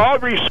 Okay.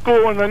 Every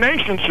school in the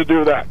nation should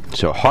do that.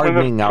 So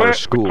hardening our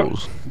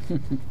schools.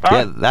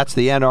 Yeah, that's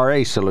the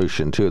NRA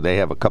solution too. They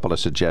have a couple of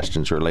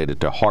suggestions related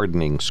to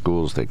hardening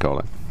schools, they call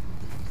it.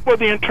 Well,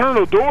 the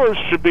internal doors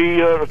should be,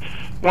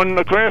 when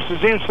the class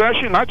is in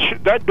session,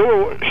 that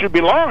door should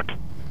be locked.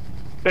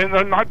 And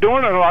they're not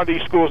doing it in a lot of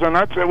these schools, and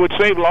it would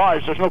save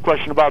lives. There's no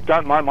question about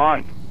that in my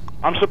mind.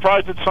 I'm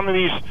surprised that some of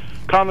these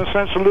common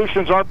sense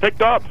solutions aren't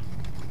picked up.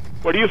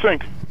 What do you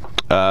think?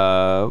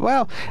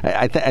 Well,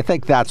 I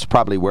think that's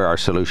probably where our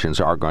solutions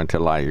are going to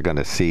lie. You're going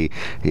to see,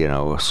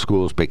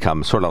 schools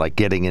become sort of like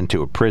getting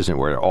into a prison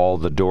where all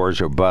the doors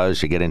are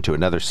buzzed. You get into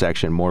another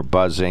section, more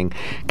buzzing.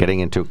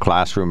 Getting into a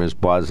classroom is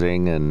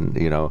buzzing, and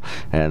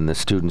and the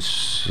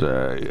students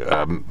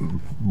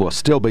will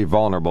still be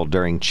vulnerable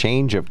during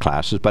change of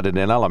classes. But in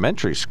an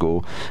elementary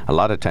school, a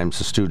lot of times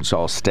the students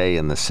all stay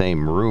in the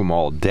same room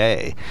all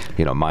day,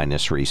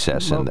 minus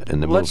recess and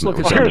the let's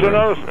movement.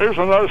 Here's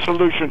another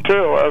solution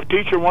too. If a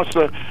teacher wants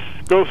to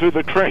go through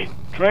the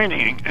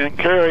training and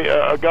carry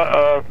a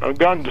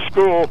gun to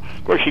school,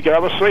 of course he could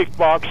have a safe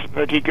box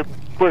that he could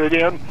put it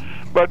in.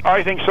 But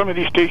I think some of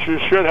these teachers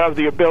should have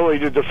the ability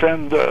to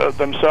defend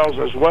themselves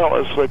as well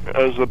as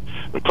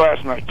the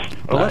classmates.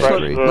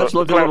 Let's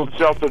look a little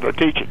that they're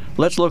teaching.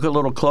 Let's look a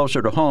little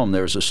closer to home.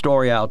 There's a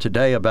story out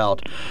today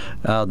about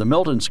the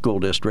Milton School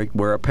District,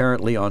 where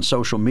apparently on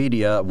social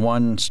media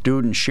one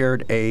student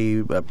shared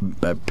a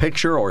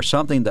picture or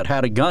something that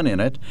had a gun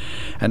in it,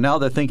 and now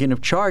they're thinking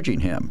of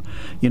charging him.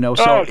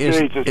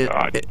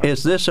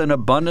 Is this an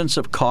abundance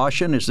of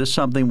caution? Is this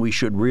something we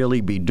should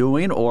really be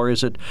doing, or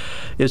is it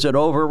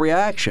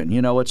overreaction?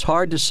 It's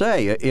hard to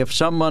say. If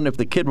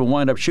the kid would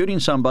wind up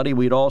shooting somebody,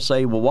 we'd all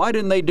say, well, why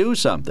didn't they do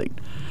something?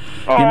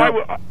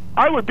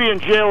 I would be in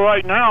jail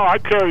right now. I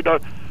carried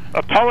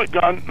a pellet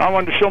gun. I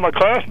wanted to show my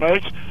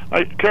classmates.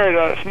 I carried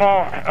a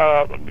small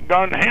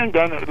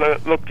handgun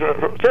that looked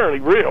fairly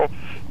real,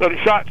 but it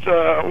shot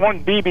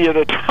one BB at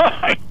a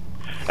time.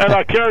 And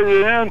I carried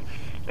it in,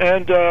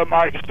 and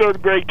my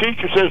third grade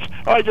teacher says,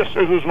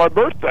 it was my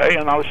birthday,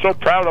 and I was so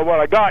proud of what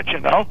I got, you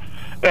know.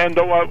 And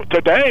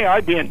today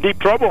I'd be in deep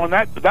trouble, and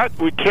that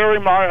would carry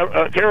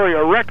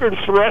a record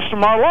for the rest of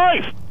my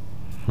life.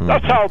 Mm-hmm.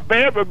 That's how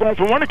bad we're going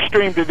from one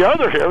extreme to the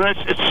other here, and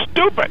it's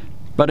stupid.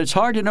 But it's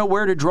hard to know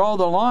where to draw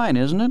the line,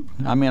 isn't it?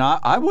 I mean,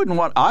 I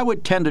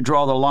would tend to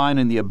draw the line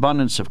in the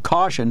abundance of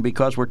caution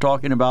because we're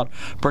talking about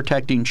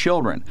protecting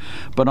children.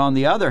 But on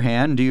the other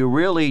hand, do you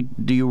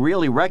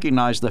really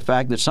recognize the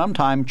fact that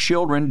sometimes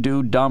children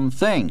do dumb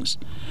things?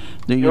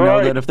 Do you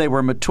know that if they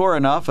were mature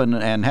enough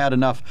and had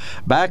enough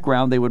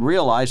background, they would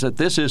realize that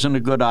this isn't a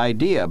good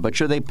idea. But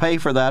should they pay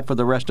for that for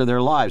the rest of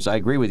their lives? I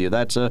agree with you.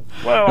 That's a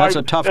tough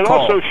call. It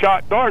also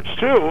shot darts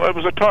too. It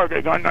was a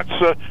target gun. That's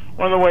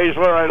one of the ways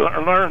where I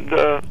learned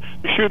to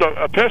shoot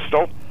a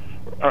pistol.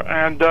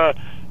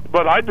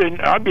 But I've been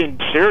in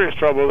serious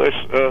trouble this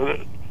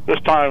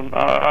time.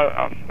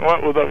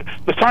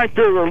 The time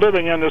period we're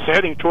living in is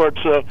heading towards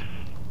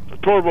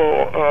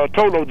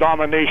total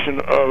domination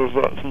of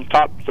from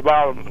top to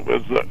bottom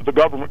with the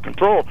government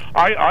control.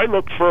 I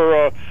looked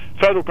for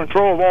federal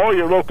control of all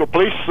your local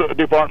police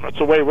departments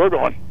the way we're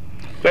going.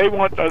 They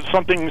want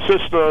something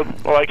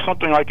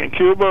like in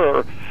Cuba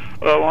or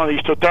one of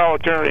these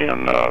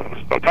totalitarian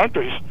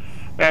countries.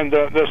 And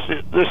this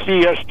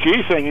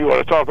ESG thing you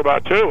want to talk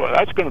about too,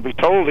 that's going to be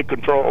totally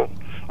controlled.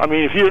 I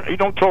mean, if you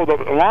don't toe the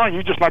line,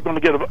 you're just not going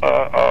to get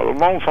a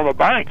loan from a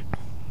bank.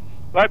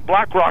 That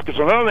BlackRock is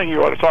another thing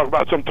you ought to talk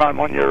about sometime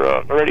on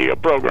your radio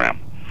program.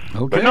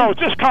 Okay. But no, it's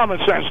just common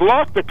sense.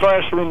 Lock the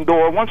classroom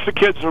door. Once the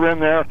kids are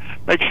in there,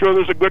 make sure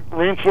there's a good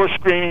reinforced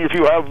screening if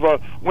you have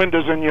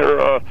windows in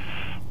your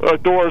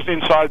doors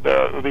inside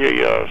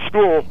the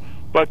school.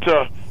 But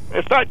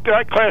if that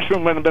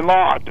classroom had been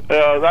locked,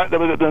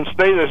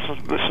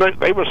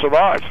 they would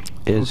survive.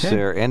 Is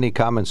there any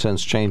common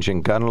sense change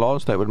in gun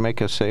laws that would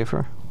make us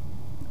safer?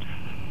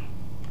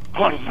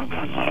 Gun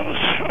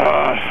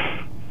laws.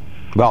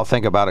 Well,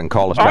 think about it and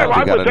call us back.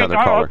 We got another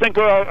caller.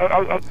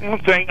 One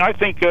thing, I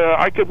think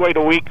I could wait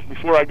a week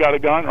before I got a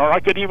gun, or I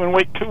could even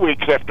wait 2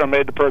 weeks after I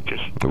made the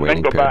purchase, and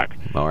then go back.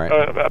 All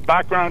right.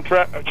 Background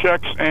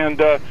checks,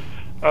 and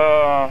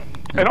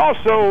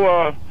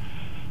also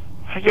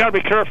you got to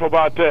be careful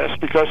about this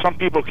because some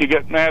people can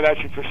get mad at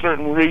you for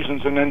certain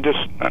reasons and then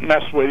just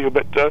mess with you.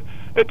 But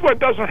it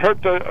doesn't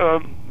hurt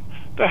to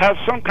have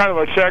some kind of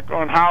a check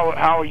on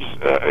how he's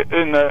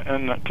in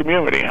the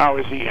community. How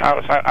is he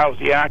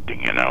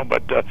acting? You know,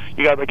 but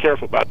you got to be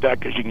careful about that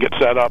because you can get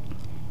set up.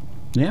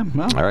 Yeah.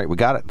 Well. All right, we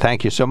got it.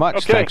 Thank you so much.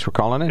 Okay. Thanks for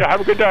calling in. Yeah,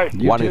 have a good day.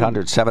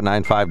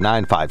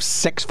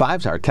 1-800-795-9565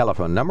 is our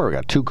telephone number. We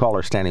got 2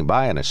 callers standing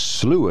by and a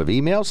slew of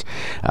emails.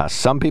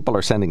 Some people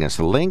are sending us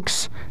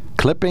links,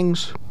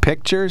 clippings,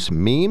 pictures,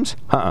 memes.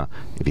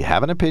 If you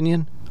have an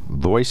opinion,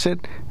 voice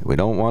it. We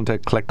don't want to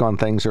click on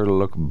things or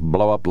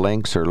blow up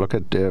links or look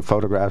at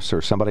photographs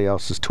or somebody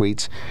else's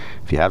tweets.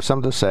 If you have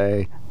something to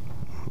say,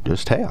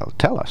 just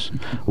tell us.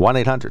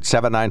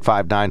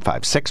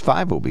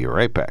 1-800-795-9565. We'll be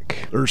right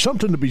back. There's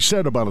something to be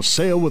said about a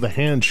sale with a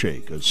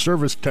handshake. A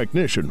service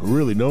technician who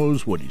really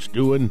knows what he's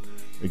doing.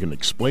 They can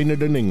explain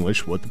it in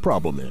English what the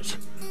problem is.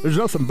 There's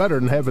nothing better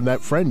than having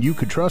that friend you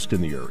could trust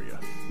in the area.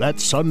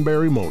 That's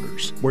Sunbury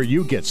Motors, where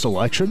you get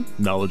selection,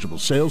 knowledgeable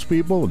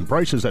salespeople, and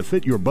prices that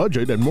fit your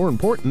budget, and more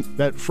important,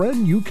 that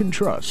friend you can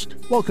trust.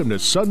 Welcome to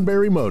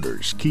Sunbury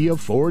Motors, Kia,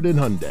 Ford, and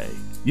Hyundai.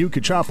 You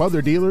could shop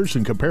other dealers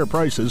and compare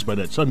prices, but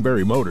at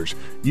Sunbury Motors,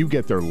 you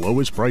get their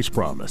lowest price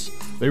promise.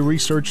 They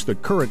research the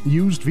current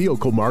used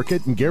vehicle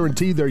market and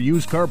guarantee their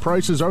used car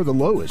prices are the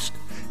lowest.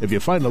 If you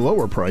find a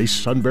lower price,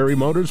 Sunbury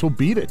Motors will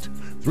beat it.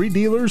 3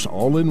 dealers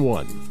all in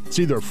one.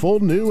 See their full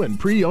new and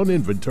pre-owned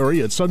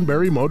inventory at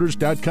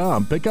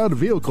sunburymotors.com. Pick out a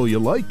vehicle you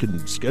like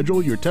and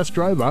schedule your test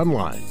drive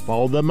online.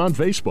 Follow them on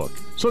Facebook.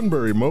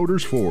 Sunbury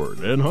Motors Ford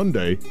and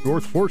Hyundai,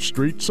 North 4th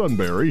Street,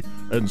 Sunbury,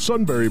 and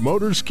Sunbury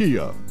Motors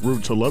Kia,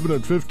 routes 11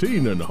 and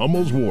 15 in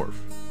Hummel's Wharf.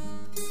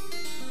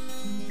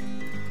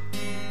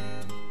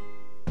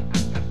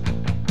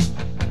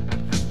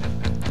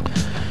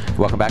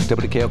 Welcome back to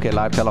WKOK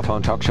Live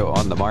Telephone Talk Show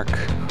on the Mark.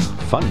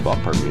 Fun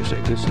bumper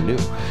music. This is new.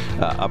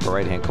 Upper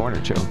right-hand corner,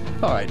 Joe.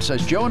 All right, it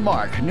says Joe and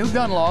Mark. New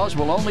gun laws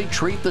will only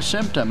treat the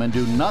symptom and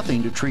do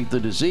nothing to treat the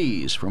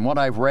disease. From what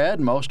I've read,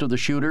 most of the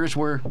shooters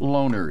were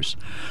loners.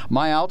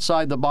 My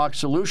outside-the-box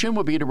solution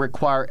would be to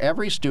require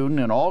every student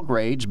in all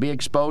grades be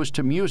exposed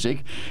to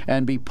music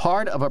and be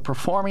part of a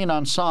performing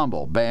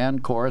ensemble,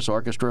 band, chorus,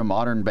 orchestra,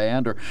 modern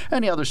band, or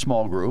any other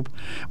small group.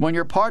 When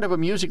you're part of a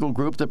musical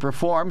group that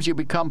performs, you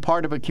become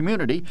part of a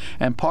community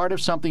and part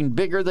of something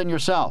bigger than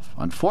yourself.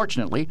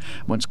 Unfortunately,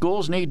 when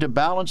schools need to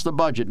balance the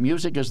budget,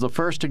 music is the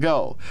first to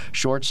go.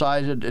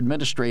 Short-sighted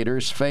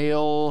administrators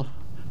fail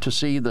to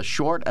see the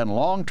short and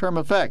long-term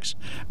effects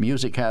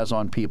music has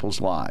on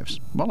people's lives.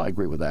 Well, I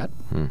agree with that.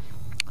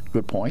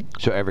 Good point.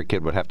 So every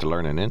kid would have to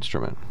learn an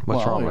instrument.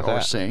 What's wrong with or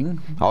that?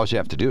 Sing. All you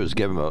have to do is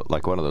give them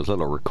like one of those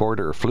little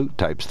recorder or flute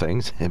types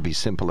things. It'd be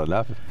simple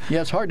enough.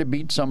 Yeah, it's hard to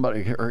beat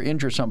somebody or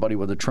injure somebody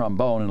with a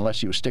trombone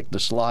unless you stick the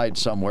slide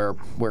somewhere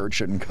where it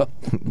shouldn't go.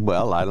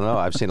 Well, I don't know.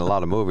 I've seen a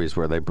lot of movies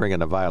where they bring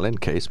in a violin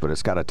case, but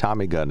it's got a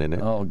Tommy gun in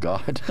it. Oh,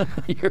 God.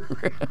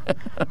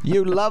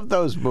 You love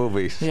those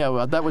movies. Yeah,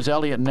 well, that was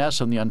Elliot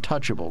Ness and the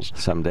Untouchables.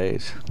 Some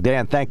days.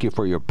 Dan, thank you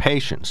for your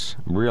patience.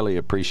 Really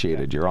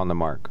appreciated. You're on the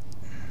mark.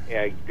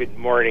 Yeah, good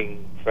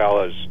morning,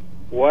 fellas.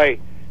 Why,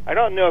 I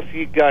don't know if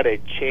you got a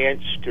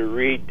chance to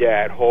read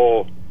that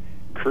whole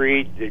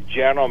creed the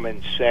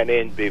gentleman sent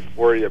in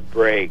before the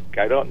break.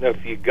 I don't know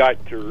if you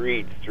got to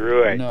read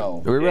through it.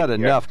 No. We read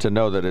enough to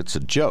know that it's a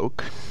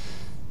joke.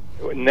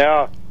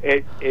 No,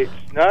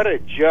 it's not a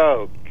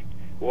joke.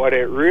 What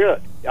it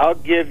really, I'll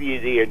give you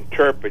the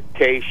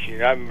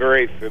interpretation. I'm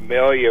very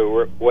familiar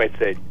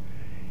with it.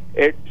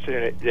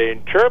 The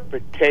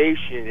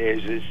interpretation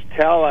is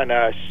telling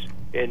us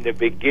in the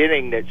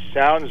beginning that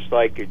sounds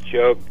like a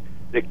joke,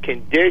 the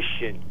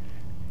condition.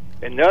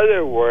 In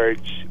other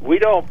words, we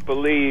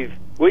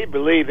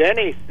believe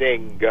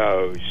anything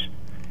goes.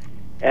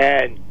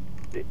 And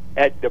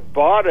at the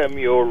bottom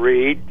you'll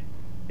read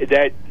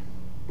that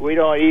we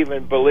don't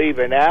even believe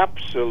in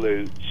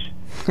absolutes.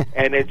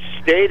 And it's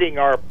stating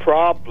our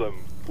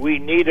problem. We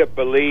need to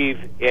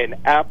believe in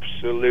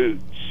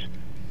absolutes.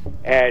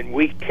 And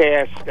we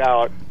cast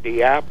out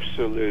the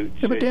absolutes.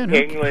 Yeah, but Dan,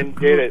 England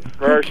did it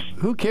first.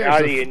 Who cares? Now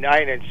the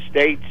United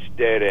States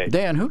did it.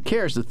 Dan, who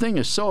cares? The thing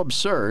is so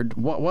absurd.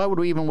 Why would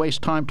we even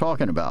waste time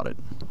talking about it?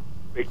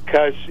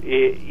 Because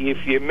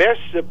if you miss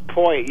the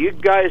point, you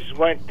guys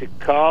went to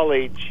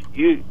college.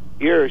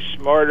 You're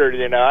smarter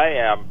than I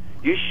am.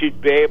 You should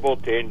be able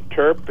to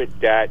interpret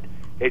that.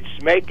 It's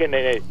making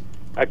a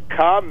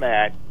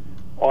comment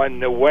on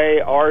the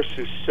way our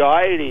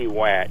society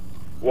went.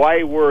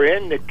 Why we're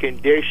in the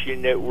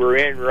condition that we're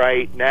in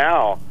right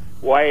now.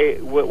 Why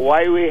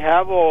we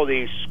have all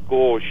these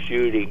school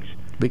shootings.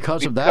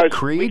 Because of that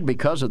creed?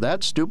 Because of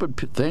that stupid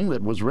thing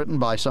that was written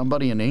by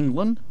somebody in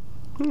England?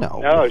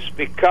 No, it's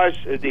because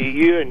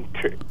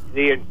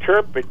the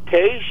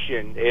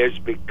interpretation is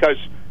because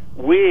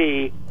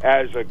we,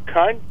 as a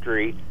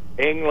country,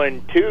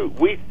 England too,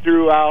 we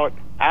threw out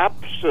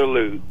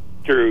absolute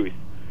truth.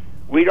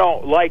 We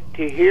don't like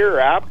to hear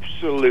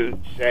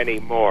absolutes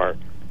anymore.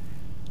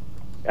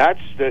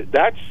 That's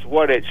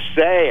what it's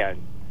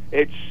saying.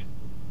 It's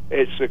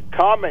a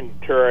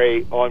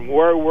commentary on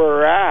where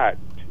we're at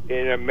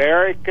in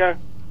America.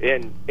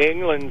 In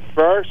England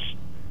first,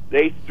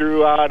 they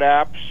threw out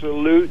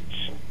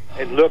absolutes,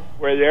 and look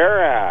where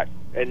they're at.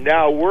 And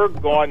now we're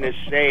going the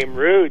same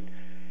route.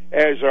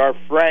 As our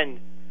friend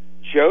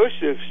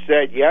Joseph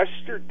said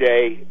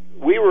yesterday,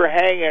 we were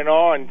hanging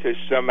on to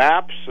some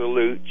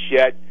absolutes,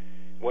 yet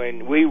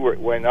when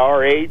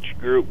our age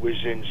group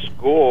was in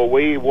school,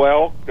 we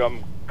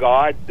welcomed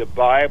God, the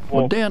Bible.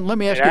 Well, Dan, let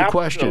me ask you a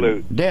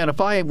question. Dan,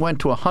 if I went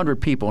to 100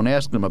 people and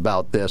asked them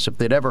about this, if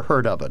they'd ever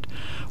heard of it,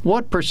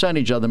 what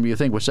percentage of them do you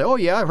think would say, "Oh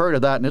yeah, I've heard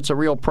of that, and it's a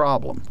real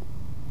problem"?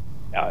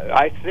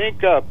 I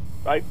think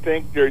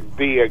there'd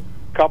be a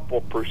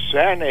couple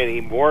percent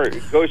anymore.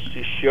 It goes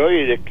to show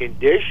you the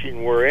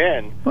condition we're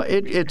in. Well,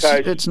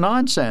 it's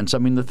nonsense. I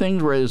mean, the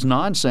thing is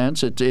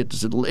nonsense.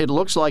 It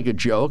looks like a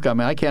joke. I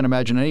mean, I can't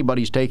imagine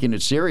anybody's taking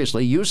it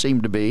seriously. You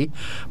seem to be,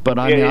 but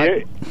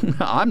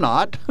I'm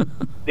not.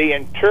 The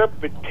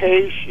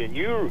interpretation,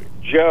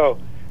 Joe,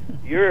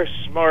 you're a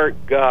smart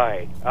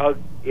guy.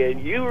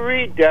 And you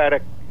read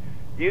that.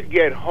 You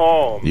get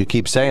home. You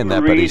keep saying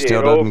that, but he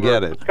still doesn't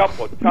get it. A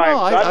couple of times.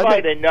 No, I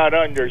might have not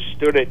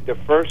understood it the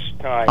first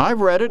time.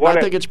 I've read it, and I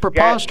think it's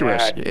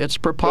preposterous. It's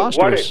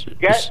preposterous. What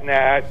it's getting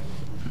at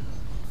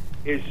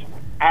is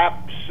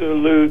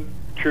absolute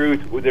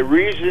truth. The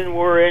reason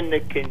we're in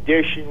the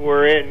condition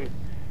we're in,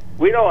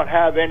 we don't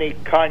have any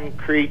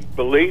concrete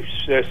belief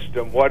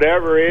system.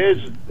 Whatever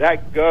is,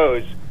 that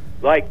goes.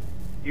 Like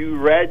you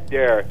read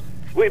there.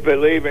 We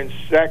believe in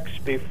sex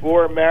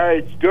before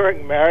marriage,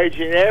 during marriage,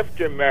 and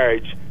after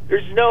marriage.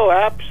 There's no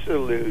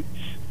absolutes.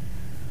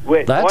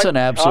 That's an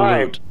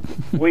absolute.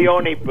 We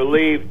only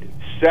believed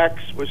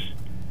sex was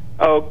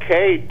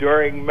okay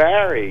during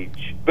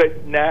marriage,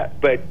 but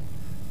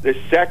the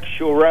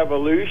sexual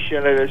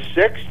revolution of the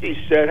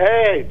 '60s said,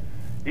 "Hey,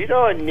 you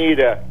don't need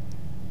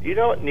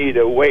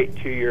to wait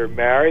till you're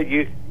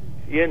married.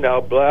 You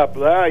know, blah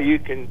blah. You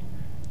can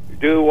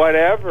do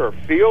whatever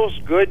feels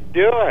good.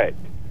 Do it."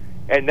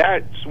 And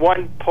that's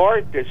one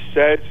part that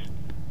says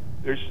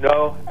there's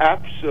no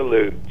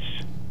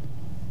absolutes.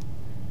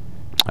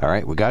 All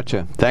right, we got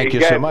you. Thank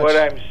you so much.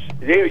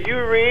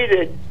 You read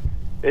it.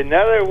 In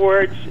other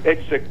words,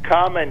 it's a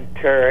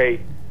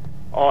commentary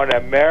on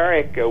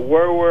America,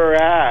 where we're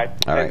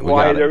at, and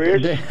why there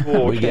is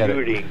school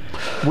shootings.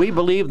 We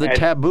believe that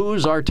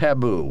taboos are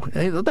taboo.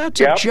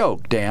 That's a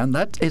joke, Dan.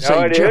 It's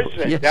a joke.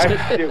 Isn't.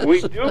 Yes.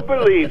 We do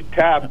believe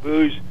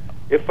taboos.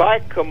 If I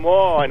come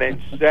on and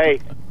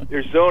say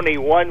there's only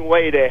one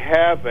way to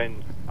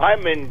heaven,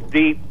 I'm in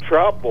deep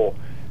trouble.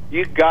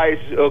 you guys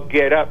will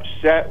get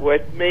upset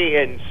with me,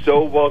 and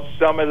so will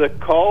some of the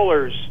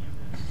callers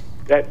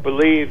that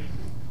believe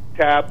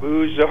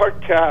taboos are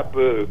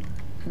taboo.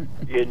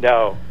 You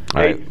know,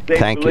 they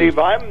believe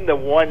I'm the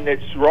one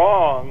that's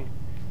wrong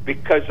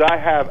because I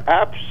have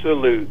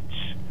absolutes.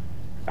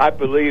 I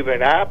believe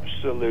in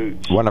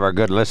absolutes. One of our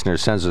good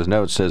listeners sends us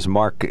notes, says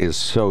Mark is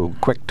so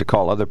quick to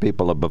call other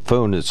people a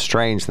buffoon. It's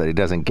strange that he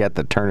doesn't get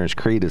that Turner's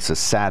Creed is a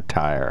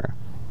satire.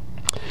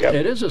 Yep,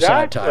 it is a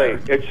satire.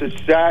 It's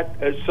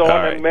it's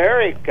on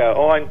America,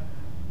 on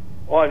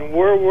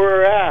where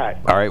we're at.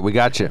 All right, we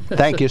got you.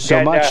 Thank you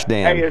so much,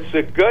 Dan. Hey, it's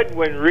a good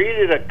one.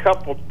 Read it a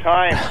couple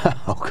times.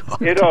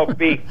 It'll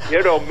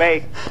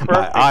make perfect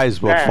My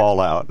eyes will sense.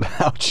 fall out.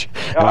 Ouch.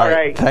 All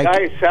right,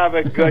 guys, have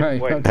a good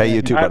one. Hey,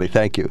 you too, buddy.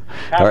 Thank you.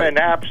 Have an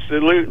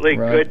absolutely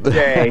good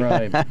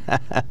day.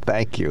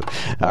 Thank you.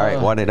 All right,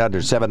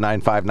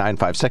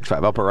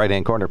 1-800-795-9565. Upper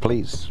right-hand corner,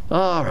 please.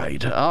 All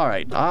right.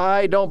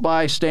 I don't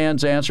buy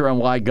Stan's answer on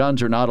why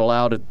guns are not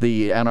allowed at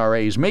the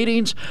NRA's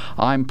meetings.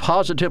 I'm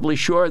positively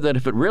sure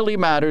that if it really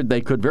mattered,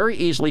 they could very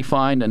easily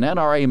find an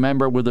NRA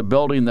member with a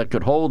building that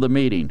could hold the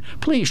meeting.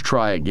 Please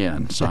try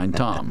again. Signed,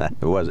 Tom.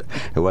 It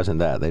wasn't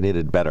that. They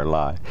needed a better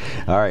lie.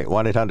 All right,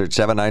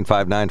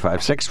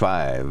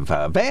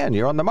 1-800-795-9565. Van,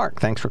 you're on the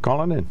mark. Thanks for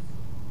calling in.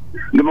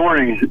 Good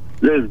morning.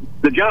 The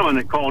gentleman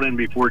that called in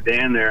before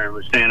Dan there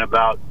was saying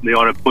about they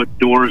ought to put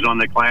doors on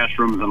the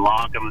classrooms and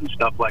lock them and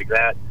stuff like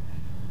that.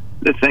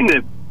 The thing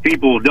that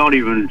people don't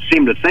even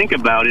seem to think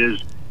about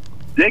is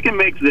they can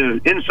make the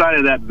inside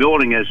of that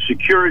building as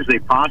secure as they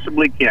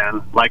possibly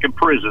can, like a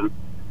prison,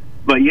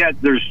 but yet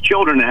there's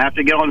children that have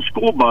to get on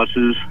school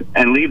buses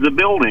and leave the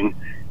building.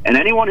 And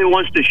anyone who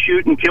wants to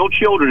shoot and kill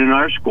children in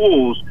our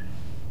schools,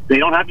 they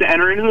don't have to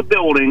enter into the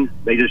building.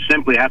 They just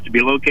simply have to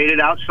be located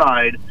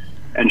outside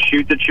and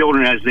shoot the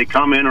children as they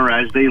come in or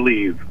as they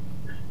leave.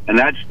 And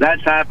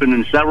that's happened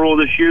in several of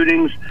the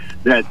shootings,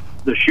 that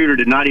the shooter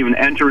did not even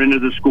enter into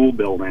the school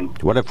building.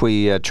 What if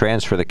we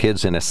transfer the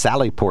kids in a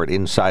sally port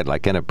inside,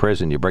 like in a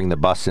prison? You bring the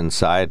bus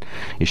inside,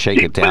 you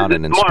shake it down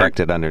and inspect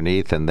it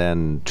underneath, and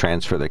then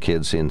transfer the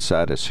kids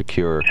inside a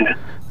secure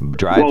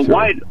drive-through. Well,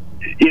 why?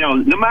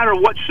 No matter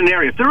what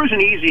scenario, if there was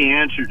an easy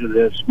answer to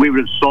this, we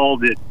would have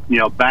solved it,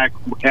 back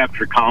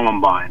after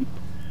Columbine.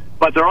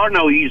 But there are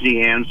no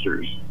easy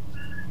answers.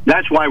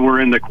 That's why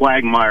we're in the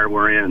quagmire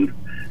we're in.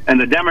 And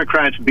the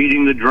Democrats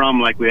beating the drum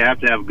like we have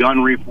to have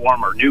gun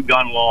reform or new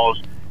gun laws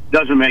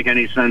doesn't make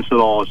any sense at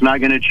all. It's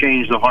not going to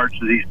change the hearts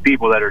of these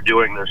people that are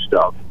doing this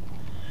stuff.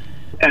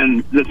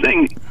 And the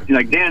thing,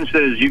 like Dan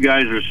says, you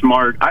guys are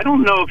smart. I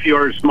don't know if you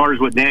are as smart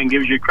as what Dan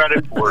gives you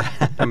credit for.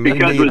 Me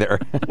neither.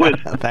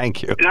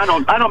 Thank you. And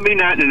I don't mean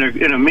that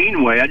in a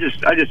mean way. I just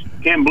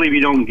can't believe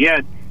you don't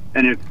get.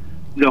 And if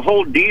the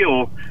whole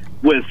deal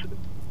with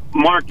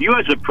Mark, you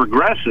as a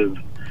progressive,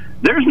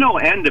 there's no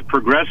end to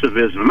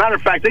progressivism. As a matter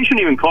of fact, they shouldn't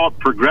even call it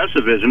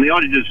progressivism. They ought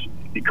to just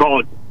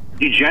call it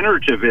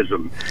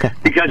degenerativism,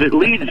 because it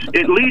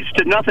leads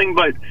to nothing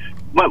but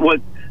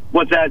what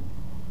that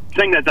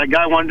thing that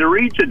guy wanted to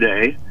read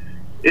today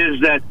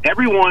is that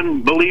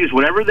everyone believes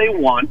whatever they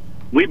want.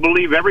 We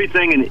believe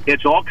everything, and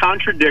it's all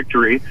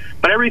contradictory,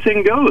 but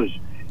everything goes.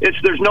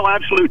 There's no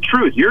absolute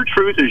truth. Your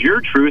truth is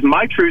your truth.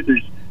 My truth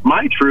is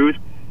my truth.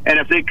 And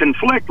if they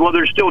conflict, well,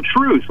 there's still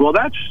truth. Well,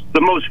 that's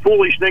the most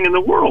foolish thing in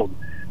the world.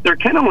 There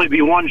can only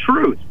be one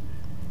truth.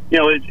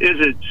 Is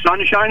it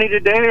sunshiny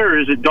today or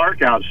is it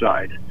dark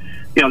outside?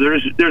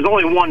 There's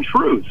only one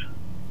truth.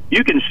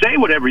 You can say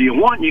whatever you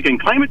want. You can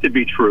claim it to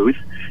be truth.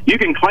 You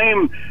can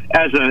claim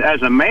as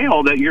a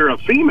male that you're a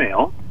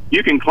female.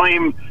 You can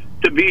claim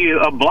to be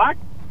a black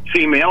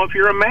female if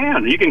you're a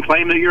man. You can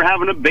claim that you're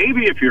having a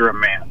baby if you're a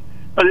man.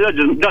 But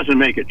it doesn't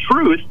make it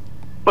truth,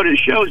 but it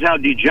shows how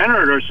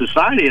degenerate our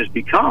society has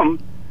become.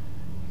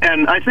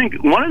 And I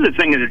think one of the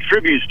things that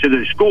attributes to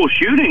the school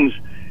shootings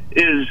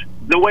is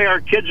the way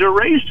our kids are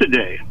raised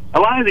today. A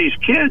lot of these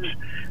kids,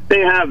 they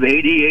have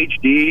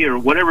ADHD or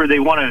whatever they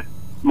want to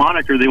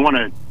moniker, they want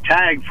to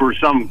tag for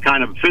some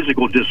kind of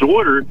physical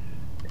disorder,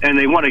 and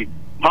they want to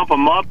pump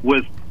them up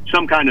with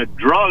some kind of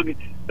drug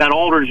that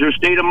alters their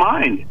state of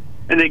mind.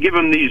 And they give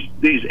them these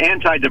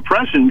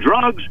antidepressant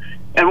drugs,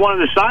 and one of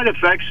the side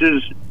effects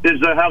is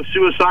to have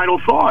suicidal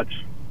thoughts.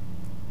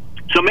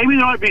 So maybe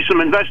there ought to be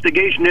some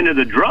investigation into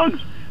the drugs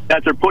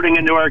that they're putting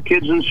into our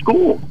kids in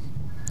school.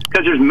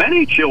 Because there's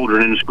many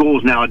children in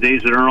schools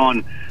nowadays that are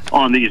on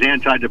these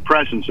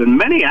antidepressants, and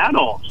many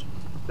adults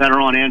that are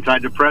on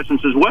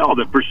antidepressants as well.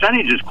 The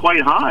percentage is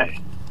quite high.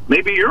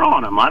 Maybe you're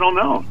on them. I don't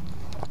know.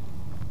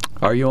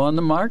 Are you on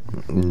the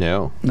mark?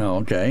 No. No,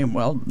 okay.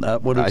 Well,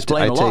 that would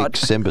explain a lot. I take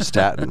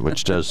simvastatin,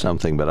 which does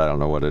something, but I don't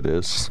know what it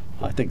is.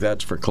 I think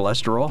that's for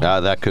cholesterol.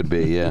 That could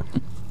be, yeah.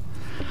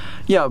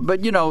 Yeah,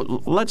 but,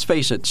 let's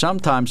face it,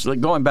 sometimes,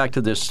 going back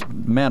to this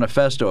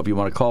manifesto, if you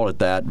want to call it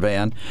that,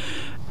 Van,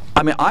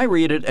 I mean, I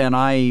read it, and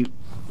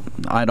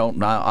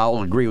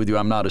I'll agree with you,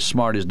 I'm not as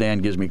smart as Dan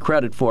gives me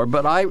credit for,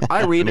 but I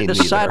read it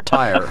as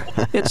satire.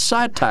 It's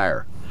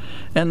satire.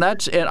 And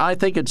I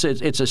think it's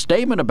a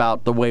statement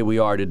about the way we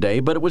are today,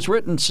 but it was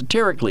written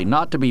satirically,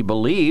 not to be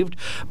believed,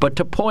 but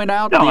to point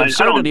out the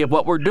absurdity of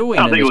what we're doing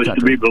in this country. I don't think it was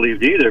to be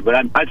believed either, but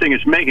I think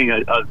it's making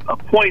a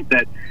point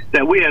that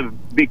we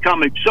have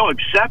become so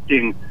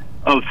accepting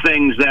of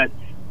things that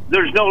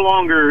there's no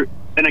longer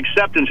an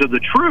acceptance of the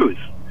truth.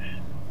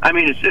 I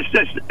mean,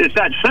 it's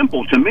that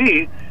simple to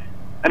me.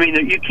 I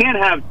mean, you can't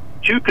have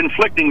two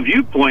conflicting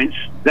viewpoints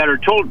that are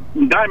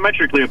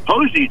diametrically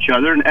opposed to each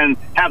other and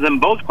have them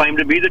both claim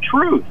to be the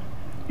truth.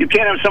 You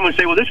can't have someone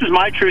say, well, this is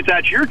my truth,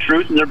 that's your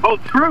truth, and they're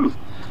both truth.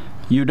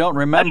 You don't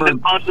remember That's an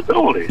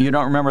impossibility. You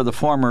don't remember the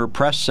former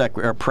press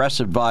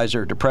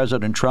advisor to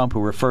President Trump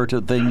who referred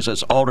to things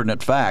as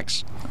alternate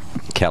facts.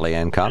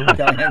 Kellyanne Conway.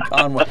 Kellyanne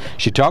Conway.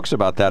 She talks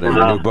about that in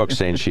her new book,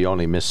 saying she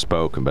only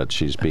misspoke, but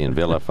she's being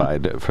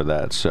vilified for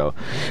that. So,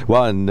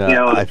 well, and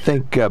I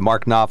think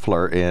Mark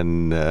Knopfler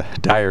in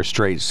Dire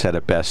Straits said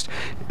it best: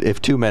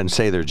 if two men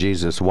say they're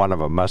Jesus, one of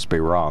them must be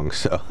wrong.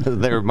 So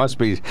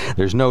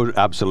there's no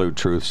absolute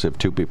truths if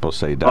two people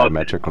say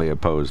diametrically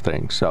opposed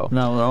things. So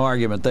no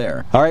argument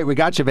there. All right, we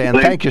got you, Van.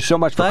 Thank you so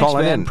much for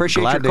calling Van. in.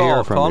 Appreciate Glad your to hear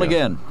call. from Call you.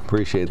 again.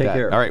 Appreciate Take that.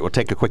 care. All right, we'll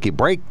take a quickie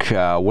break.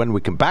 When we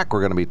come back,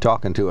 we're going to be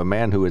talking to a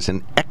man who is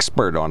an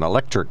expert on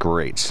electric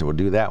rates. We'll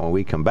do that when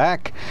we come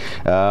back.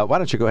 Why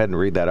don't you go ahead and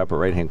read that upper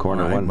right-hand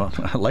corner one? Well,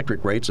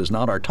 electric rates is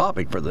not our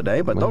topic for the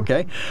day, but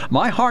okay.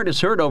 My heart is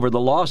hurt over the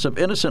loss of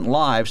innocent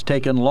lives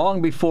taken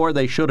long before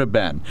they should have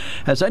been.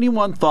 Has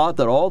anyone thought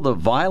that all the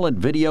violent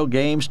video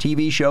games,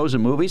 TV shows,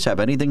 and movies have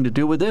anything to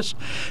do with this?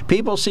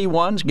 People see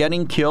ones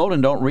getting killed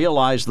and don't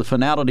realize the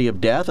finality of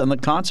death and the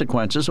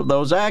consequences of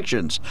those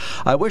actions.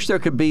 I wish there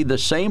could be the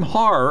same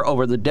horror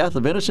over the death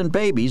of innocent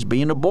babies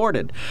being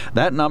aborted.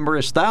 That number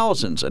is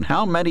thousands, and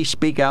how many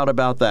speak out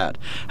about that?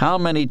 How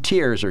many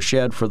tears are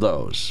shed for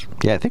those?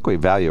 Yeah, I think we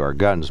value our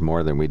guns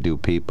more than we do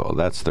people.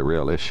 That's the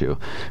real issue.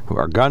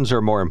 Our guns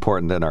are more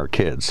important than our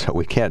kids, so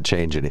we can't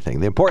change anything.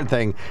 The important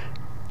thing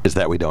is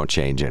that we don't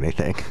change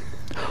anything.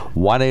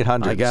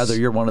 1-800. I gather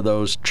you're one of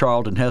those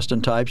Charlton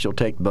Heston types. You'll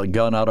take the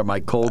gun out of my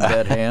cold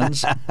dead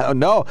hands.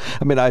 No,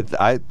 I mean I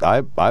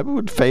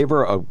would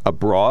favor a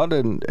broad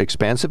and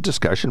expansive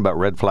discussion about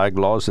red flag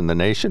laws in the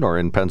nation or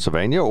in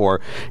Pennsylvania.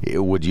 Or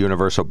would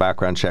universal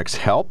background checks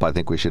help? I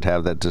think we should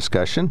have that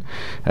discussion.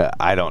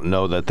 I don't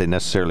know that they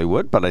necessarily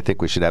would, but I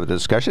think we should have a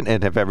discussion.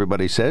 And if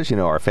everybody says,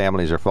 our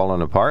families are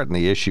falling apart and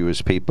the issue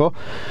is people,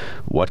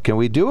 what can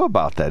we do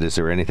about that? Is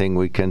there anything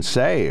we can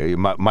say? It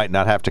might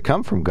not have to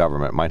come from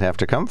government. It might have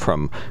to come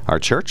from our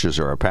churches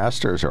or our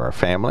pastors or our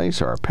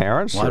families or our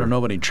parents. Well, I don't know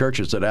of any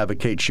churches that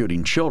advocate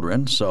shooting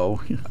children, so...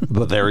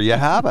 But there you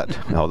have it,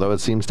 although it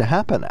seems to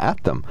happen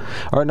at them.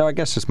 Or no, I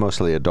guess it's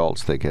mostly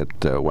adults that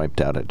get wiped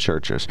out at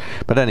churches.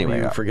 But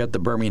anyway... forget the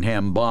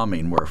Birmingham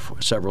bombing where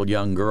several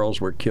young girls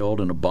were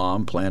killed in a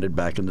bomb planted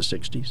back in the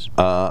 60s.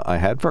 I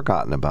had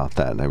forgotten about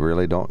that. I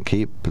really don't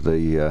keep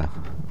the...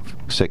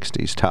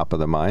 60s top of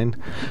the mind.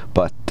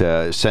 But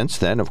since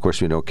then, of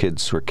course,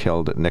 kids were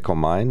killed at Nickel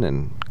Mine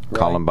and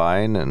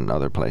Columbine and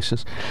other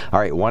places. All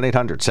right,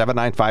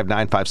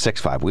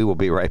 1-800-795-9565. We will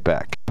be right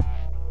back.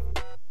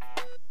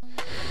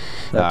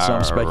 That's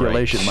some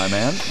speculation, my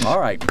man. All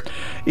right.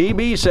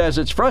 EB says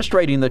it's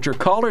frustrating that your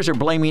callers are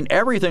blaming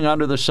everything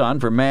under the sun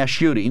for mass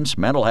shootings,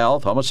 mental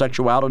health,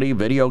 homosexuality,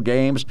 video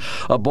games,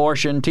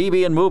 abortion,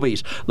 TV, and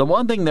movies. The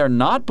one thing they're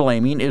not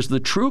blaming is the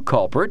true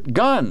culprit,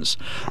 guns.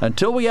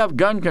 Until we have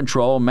gun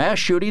control, mass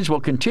shootings will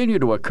continue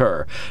to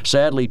occur.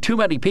 Sadly, too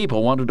many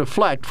people want to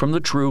deflect from the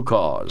true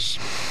cause.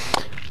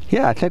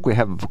 Yeah, I think we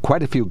have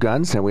quite a few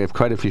guns and we have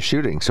quite a few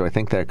shootings, so I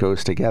think that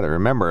goes together.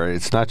 Remember,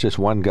 it's not just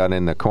one gun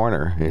in the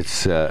corner.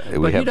 It's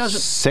we have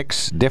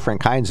 6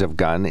 different kinds of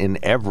gun in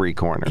every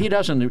corner. He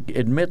doesn't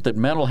admit that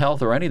mental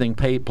health or anything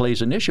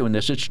plays an issue in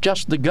this. It's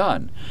just the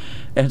gun.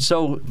 And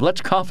so let's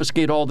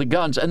confiscate all the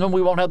guns, and then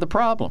we won't have the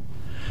problem.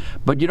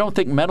 But you don't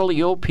think mentally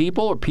ill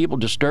people or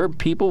disturbed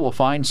people will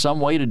find some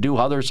way to do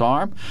others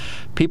harm?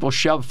 People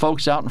shove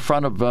folks out in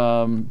front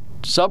of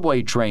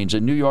subway trains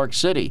in New York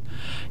City.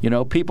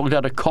 People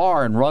got a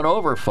car and run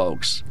over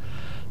folks.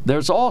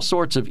 There's all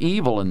sorts of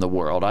evil in the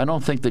world. I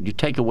don't think that you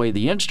take away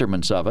the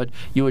instruments of it.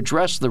 You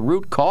address the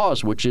root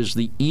cause, which is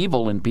the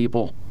evil in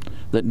people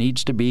that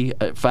needs to be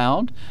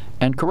found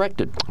and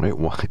corrected.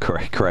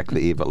 Correct the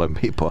evil in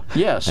people.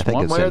 Yes, I think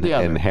one it's way or the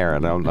other.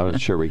 Inherent. I'm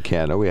not sure we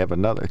can. We have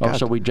another.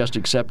 So we just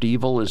accept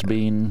evil as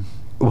being...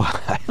 Well,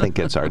 I think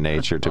it's our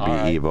nature to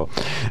be evil.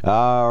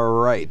 All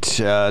right.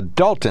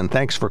 Dalton,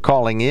 thanks for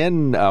calling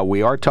in.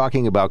 We are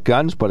talking about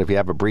guns, but if you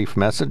have a brief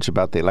message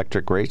about the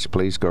electric rates,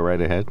 please go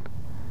right ahead.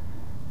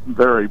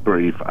 Very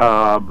brief.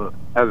 As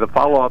a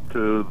follow-up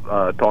to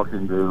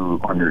talking to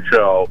on your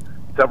show,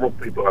 several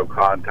people have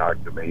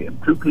contacted me,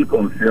 and 2 people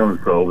in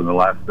Selinsgrove in the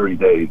last 3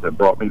 days have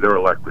brought me their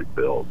electric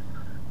bills.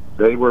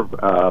 They were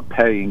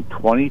paying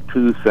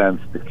 22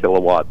 cents per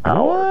kilowatt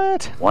hour.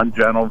 What? One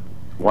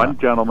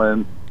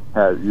gentleman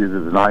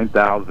uses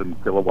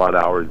 9,000 kilowatt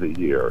hours a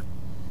year.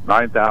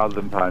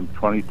 9,000 times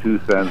 22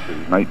 cents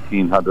is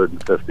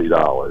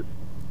 $1,950.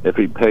 If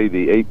he paid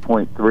the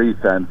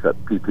 8.3 cents that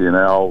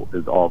PP&L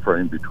is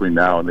offering between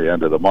now and the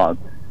end of the month,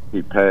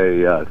 he'd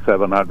pay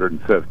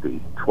 $750,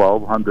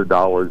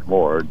 $1,200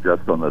 more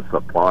just on the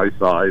supply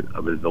side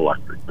of his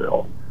electric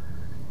bill.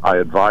 I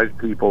advise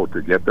people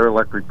to get their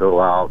electric bill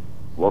out,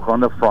 look on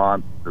the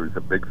front. There's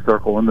a big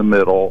circle in the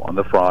middle on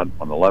the front.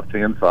 On the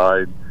left-hand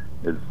side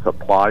is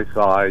supply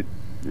side.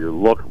 You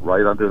look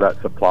right under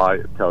that supply.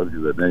 It tells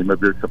you the name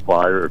of your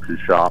supplier, if you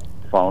shop,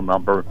 phone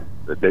number,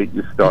 the date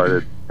you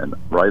started, and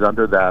right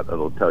under that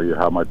it'll tell you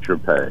how much you're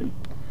paying.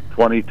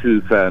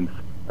 22 cents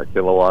a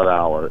kilowatt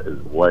hour is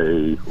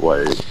way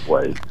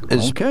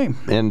okay.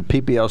 And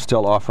PPL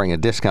still offering a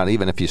discount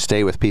even if you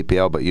stay with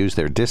PPL but use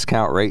their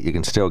discount rate, you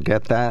can still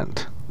get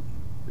that?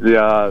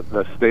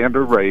 The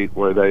standard rate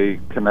where they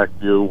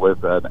connect you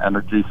with an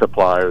energy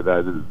supplier,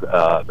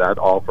 that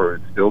offer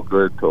is still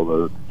good till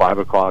the 5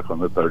 o'clock on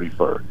the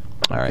 31st.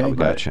 All right, we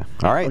got you.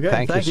 All right,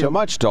 okay, thank you so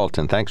much,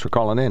 Dalton. Thanks for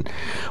calling in.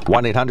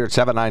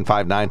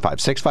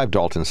 1-800-795-9565.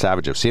 Dalton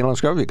Savage of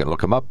Selinsgrove. You can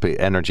look him up. The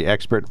energy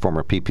expert,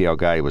 former PPL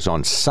guy. He was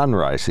on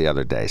Sunrise the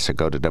other day, so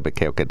go to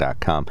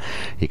WKOK.com.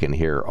 You can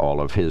hear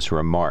all of his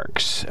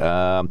remarks.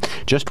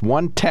 Just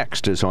one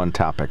text is on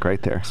topic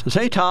right there.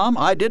 Say, Tom,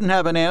 I didn't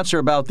have an answer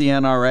about the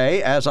NRA.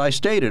 As I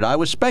stated, I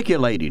was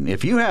speculating.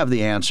 If you have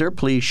the answer,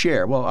 please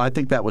share. Well, I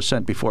think that was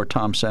sent before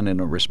Tom sent in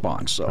a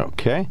response. So.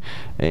 Okay.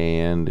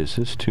 And is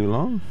this too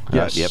long?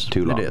 Yes, yep,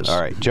 too long. It is. All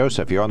right,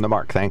 Joseph, you're on the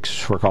mark. Thanks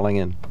for calling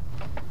in.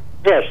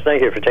 Yes,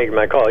 thank you for taking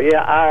my call.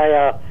 Yeah,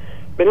 I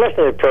been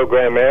listening to the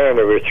program there, and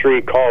there were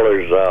 3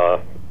 callers,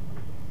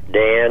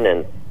 Dan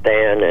and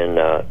Dan and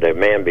the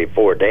man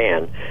before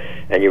Dan,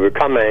 and you were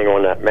commenting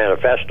on that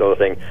manifesto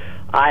thing.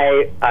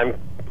 I'm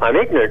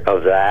ignorant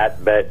of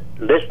that, but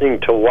listening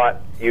to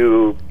what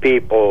you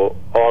people,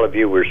 all of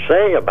you, were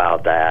saying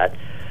about that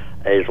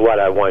is what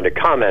I wanted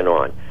to comment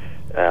on.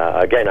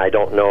 Again, I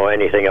don't know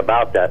anything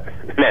about that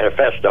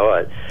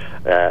manifesto,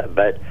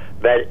 but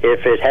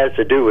if it has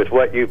to do with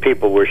what you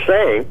people were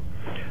saying,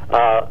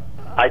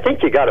 I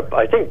think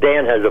I think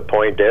Dan has a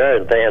point there,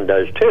 and Dan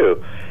does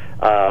too,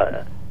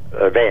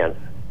 Van,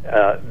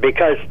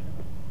 because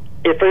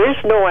if there is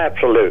no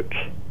absolutes,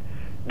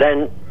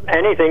 then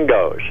anything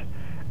goes.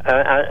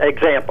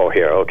 Example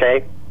here,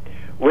 okay?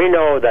 We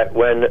know that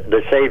when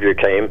the Savior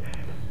came,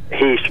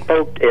 he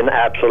spoke in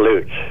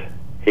absolutes.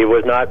 He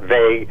was not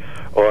vague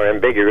or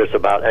ambiguous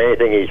about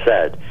anything he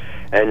said.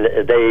 And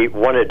they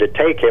wanted to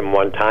take him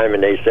one time,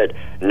 and they said,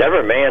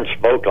 never man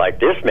spoke like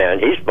this man.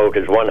 He spoke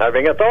as one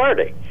having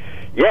authority.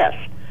 Yes.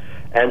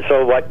 And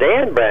so what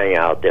Dan brought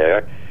out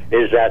there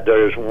is that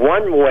there's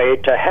one way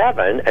to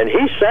heaven, and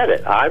he said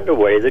it. I'm the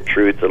way, the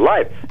truth, the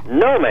life.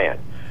 No man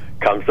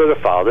comes to the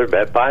Father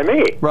but by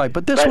me. Right,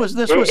 but this was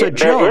a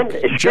joke,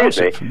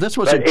 Joseph. This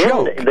was a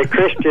joke. In the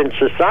Christian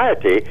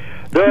society,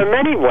 there are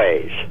many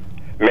ways.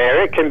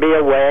 Merit can be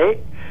a way,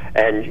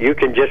 and you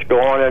can just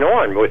go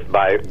on with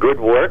by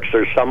good works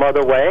or some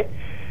other way.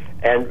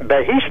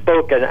 But he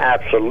spoke in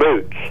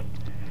absolutes.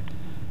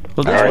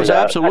 Well, this was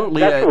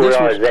absolutely. That's this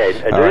was,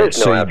 all right,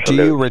 so do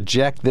you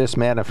reject this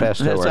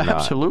manifesto or not? It's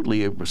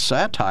absolutely a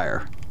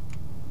satire.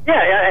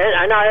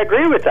 Yeah, and I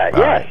agree with that. All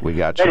yes, right, we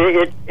got you.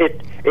 But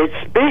it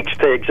speaks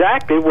to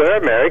exactly where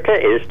America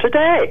is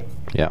today.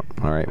 Yeah,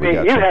 all right, we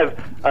got you. you. Have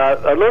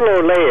a little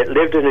old lady that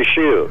lived in a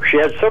shoe. She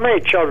had so many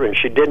children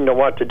she didn't know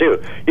what to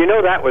do. You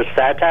know that was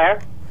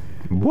satire?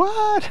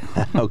 What?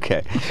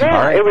 Okay. Yeah,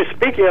 all right. It was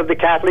speaking of the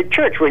Catholic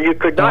Church when you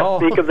could not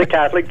speak of the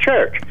Catholic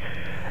Church.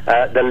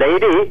 The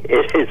lady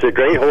is the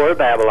great whore of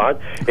Babylon.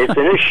 It's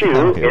in a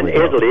shoe in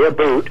Italy, a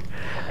boot,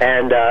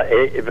 and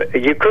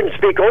you couldn't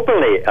speak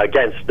openly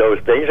against those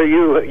things, or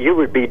you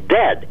would be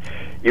dead.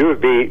 You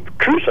would be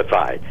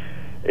crucified.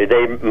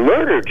 They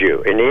murdered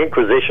you in the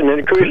Inquisition and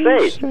the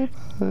Crusades.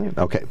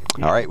 Okay.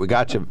 All right, we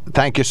got you.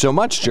 Thank you so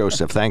much,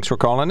 Joseph. Thanks for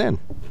calling in.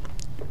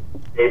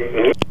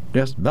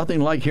 Yes,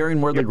 nothing like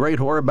hearing "We're the Great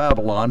Whore of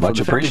Babylon" Much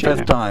for the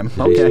 55th time.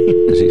 Okay.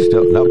 Is he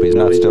still? Nope, he's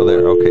not still there.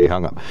 Okay,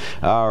 hung up.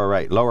 All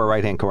right, lower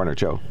right-hand corner,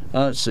 Joe.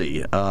 Let's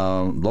see.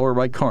 Lower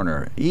right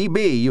corner. EB,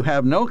 you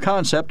have no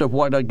concept of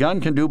what a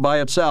gun can do by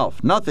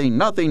itself. Nothing,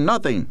 nothing,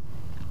 nothing.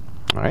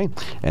 All right,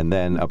 and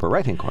then upper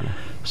right-hand corner.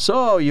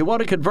 So, you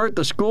want to convert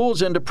the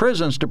schools into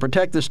prisons to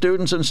protect the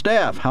students and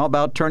staff. How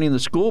about turning the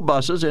school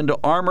buses into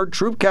armored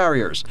troop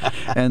carriers?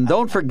 And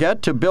don't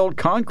forget to build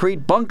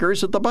concrete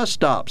bunkers at the bus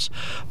stops.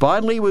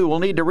 Finally, we will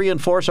need to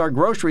reinforce our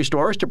grocery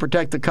stores to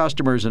protect the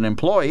customers and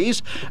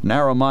employees.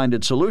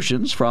 Narrow-minded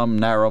solutions from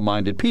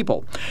narrow-minded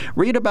people.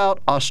 Read about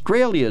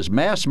Australia's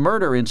mass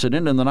murder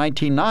incident in the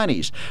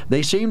 1990s.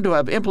 They seem to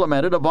have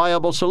implemented a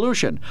viable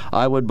solution.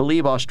 I would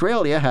believe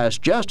Australia has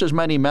just as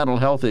many mental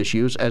health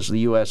issues as the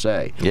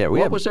USA. Yeah,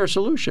 what was their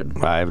solution?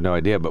 I have no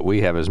idea, but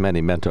we have as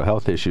many mental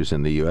health issues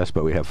in the U.S.,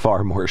 but we have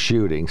far more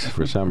shootings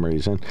for some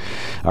reason.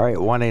 All right,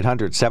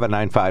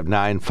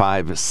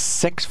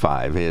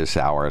 1-800-795-9565 is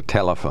our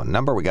telephone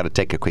number. We got to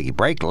take a quick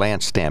break.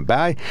 Lance, stand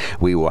by.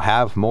 We will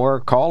have more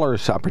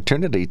callers'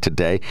 opportunity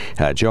today.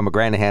 Joe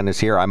McGranahan is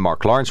here. I'm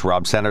Mark Lawrence.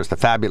 Rob Centers, the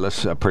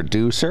fabulous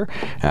producer.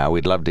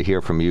 We'd love to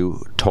hear from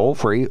you toll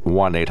free,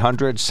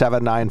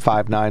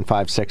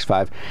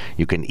 1-800-795-9565.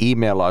 You can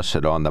email us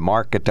at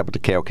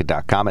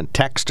onthemark@wkok.com and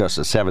text us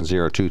at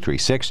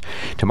 70236.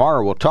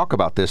 Tomorrow we'll talk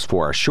about this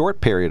for a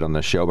short period on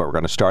the show, but we're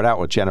going to start out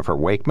with Jennifer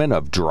Wakeman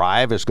of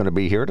Drive is going to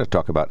be here to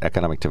talk about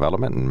economic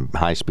development and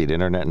high-speed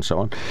internet and so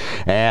on.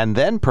 And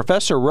then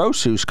Professor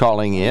Rosu's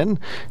calling in,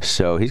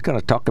 so he's going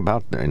to talk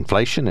about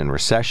inflation and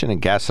recession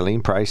and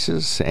gasoline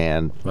prices.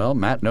 And well,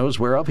 Matt knows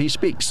whereof he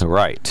speaks.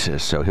 Right,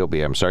 so he'll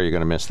be. I'm sorry you're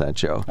going to miss that,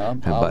 Joe.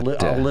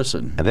 I'll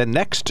listen. And then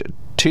next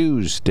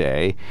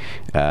Tuesday,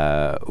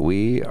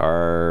 we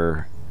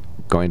are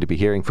going to be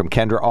hearing from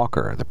Kendra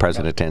Auker, the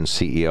president and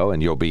CEO,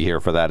 and you'll be here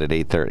for that at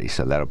 8:30,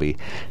 so that'll be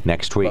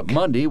next week. But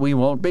Monday, we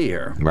won't be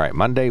here. Right.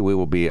 Monday, we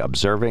will be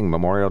observing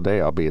Memorial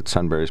Day. I'll be at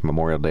Sunbury's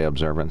Memorial Day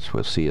observance.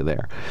 We'll see you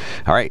there.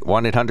 All right,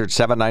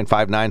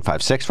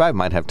 1-800-795-9565.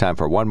 Might have time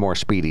for one more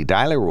speedy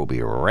dialer. We'll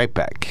be right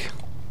back.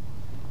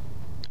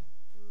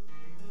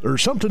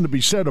 There's something to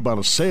be said about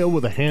a sale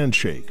with a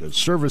handshake, a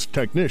service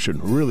technician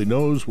who really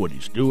knows what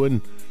he's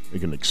doing. They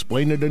can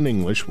explain it in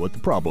English what the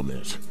problem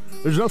is.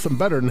 There's nothing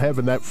better than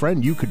having that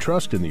friend you could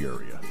trust in the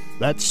area.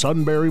 That's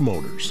Sunbury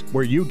Motors,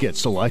 where you get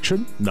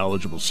selection,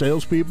 knowledgeable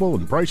salespeople,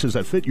 and prices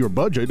that fit your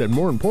budget, and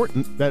more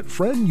important, that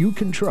friend you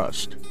can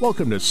trust.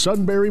 Welcome to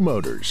Sunbury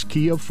Motors,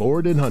 Kia,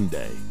 Ford, and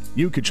Hyundai.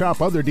 You could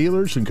shop other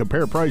dealers and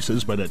compare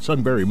prices, but at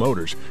Sunbury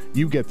Motors,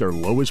 you get their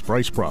lowest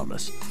price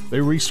promise.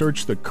 They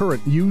research the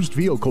current used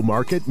vehicle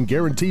market and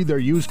guarantee their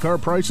used car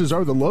prices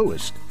are the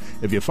lowest.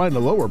 If you find a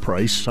lower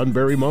price,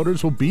 Sunbury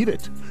Motors will beat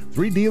it.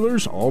 3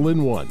 dealers all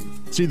in one.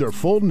 See their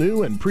full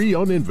new and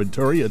pre-owned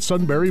inventory at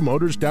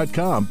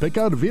sunburymotors.com. Pick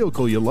out a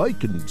vehicle you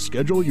like and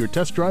schedule your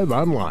test drive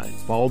online.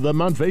 Follow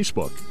them on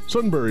Facebook.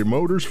 Sunbury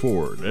Motors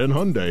Ford and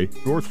Hyundai,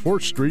 North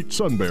 4th Street,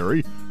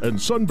 Sunbury,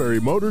 and Sunbury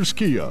Motors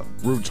Kia,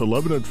 routes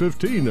 11 and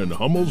 15 in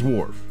Hummel's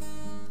Wharf.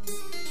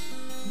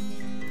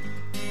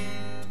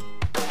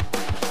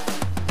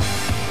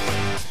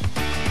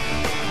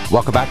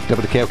 Welcome back to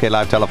the KOK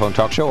Live Telephone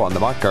Talk Show on the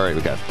Mark. All right,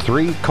 we've got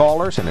 3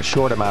 callers in a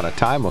short amount of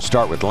time. We'll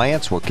start with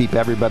Lance. We'll keep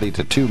everybody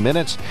to 2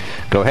 minutes.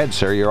 Go ahead,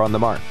 sir. You're on the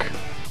mark.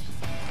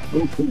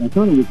 Okay. I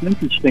thought it was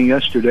interesting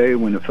yesterday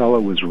when a fellow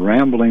was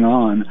rambling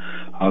on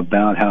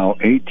about how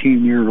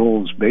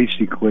 18-year-olds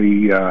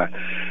basically,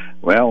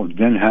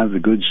 didn't have the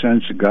good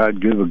sense of God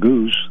give a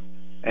goose,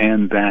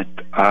 and that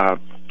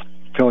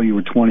till you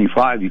were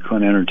 25, you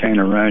couldn't entertain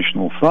a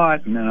rational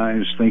thought. And then I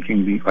was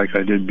thinking, like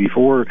I did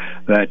before,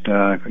 that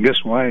I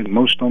guess why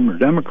most of them are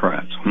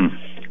Democrats.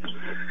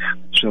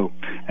 So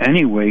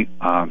anyway,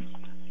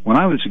 when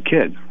I was a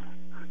kid,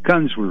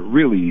 guns were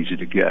really easy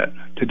to get.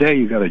 Today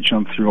you got to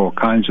jump through all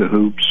kinds of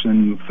hoops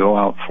and fill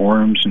out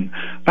forms. And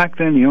back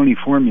then the only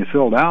form you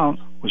filled out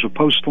was a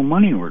postal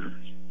money order.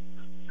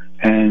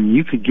 And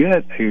you could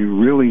get a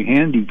really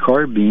handy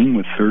carbine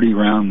with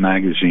 30-round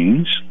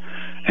magazines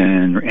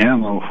and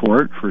ammo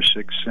for it for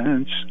 6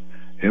 cents.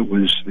 It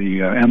was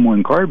the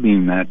M1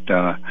 carbine that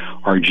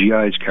our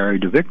GIs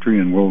carried to victory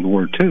in World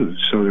War II.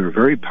 So they were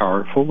very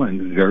powerful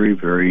and very,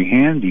 very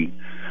handy.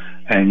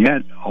 And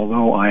yet,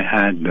 although I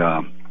had,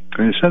 like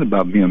I said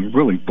about being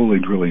really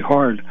bullied really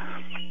hard,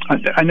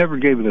 I never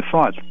gave it a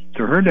thought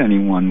to hurt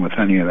anyone with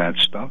any of that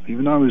stuff,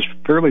 even though I was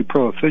fairly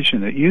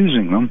proficient at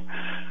using them,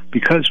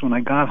 because when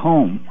I got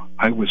home,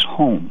 I was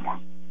home.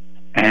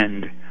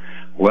 And,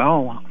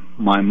 well,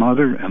 my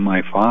mother and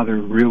my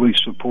father really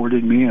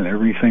supported me in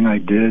everything I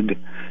did,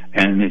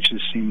 and it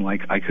just seemed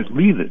like I could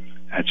leave it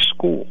at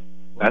school.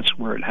 That's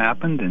where it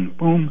happened, and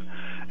boom.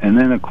 And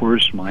then, of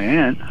course, my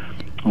aunt,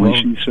 when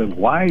she said,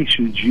 why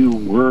should you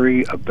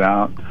worry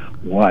about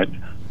what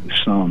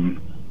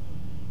some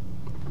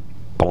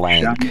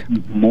blank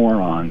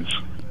morons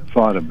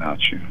thought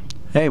about you?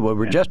 Hey,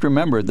 well, just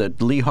remember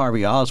that Lee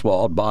Harvey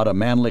Oswald bought a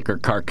Mannlicher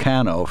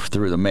Carcano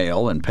through the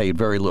mail and paid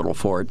very little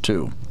for it,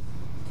 too.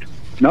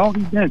 No,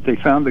 he didn't. They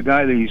found the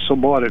guy that he still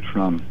bought it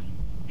from.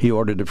 He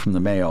ordered it from the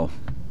mail.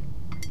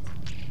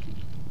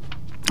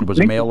 It was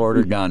a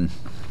mail-order gun.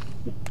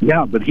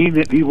 Yeah, but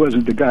he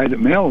wasn't the guy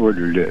that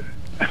mail-ordered it.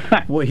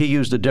 Well, he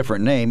used a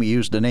different name. He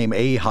used the name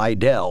A.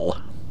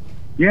 Heidel.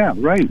 Yeah,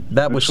 right.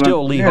 That was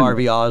still Lee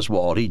Harvey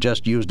Oswald. He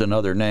just used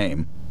another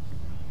name.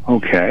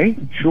 Okay,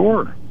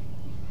 sure.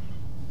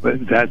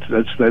 But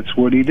that's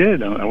what he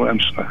did. We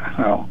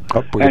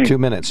got 2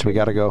 minutes. We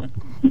got to go.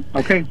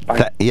 Okay.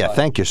 Bye.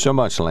 Thank you so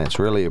much, Lance.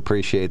 Really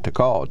appreciate the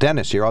call.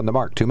 Dennis, you're on the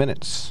mark. 2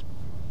 minutes.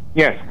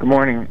 Yes, good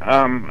morning.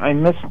 I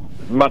missed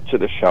much of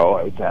the show.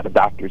 I was at a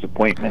doctor's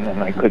appointment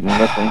and I couldn't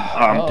listen.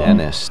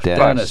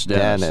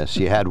 Dennis,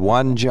 you had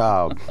one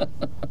job.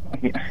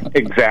 Yeah,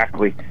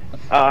 exactly.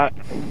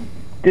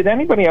 Did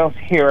anybody else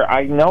hear,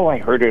 I know I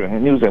heard it in the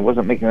news, I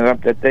wasn't making it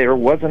up, that there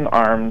was an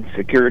armed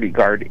security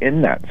guard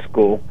in that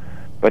school,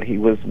 but he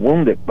was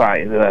wounded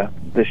by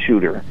the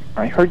shooter.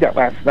 I heard that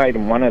last night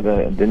in one of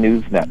the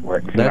news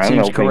networks. That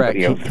seems correct.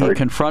 He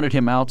confronted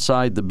him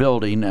outside the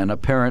building and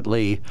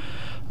apparently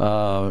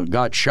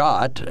got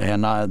shot,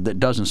 and that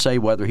doesn't say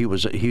whether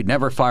he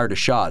never fired a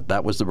shot.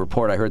 That was the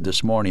report I heard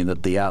this morning,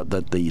 that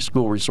the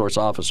school resource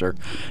officer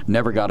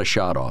never got a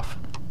shot off.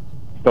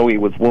 So he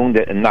was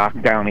wounded and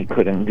knocked down. He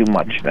couldn't do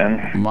much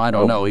then. I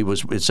don't know.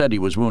 It said he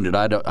was wounded.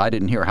 I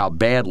didn't hear how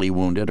badly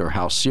wounded or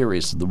how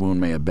serious the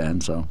wound may have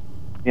been. So.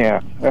 Yeah,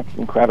 that's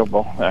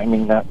incredible. I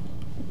mean, that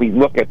we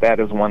look at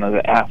that as one of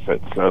the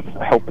assets of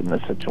helping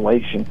the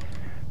situation.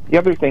 The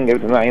other thing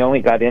is, and I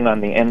only got in on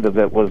the end of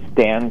it, was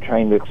Dan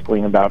trying to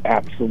explain about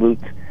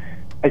absolutes.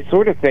 I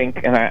sort of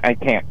think, and I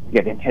can't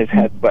get in his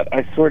head, but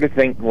I sort of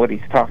think what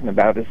he's talking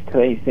about is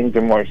today things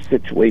are more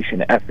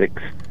situation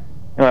ethics.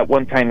 At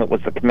one time it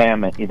was a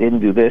commandment. You didn't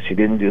do this, you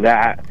didn't do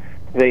that.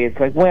 Today it's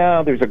like,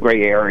 well, there's a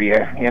gray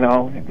area,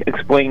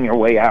 explain your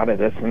way out of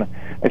this. And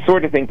I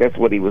sort of think that's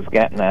what he was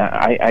getting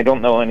at. I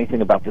don't know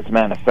anything about this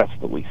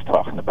manifesto he's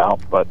talking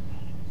about, but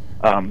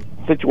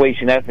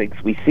situation ethics,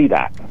 we see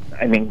that.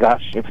 I mean,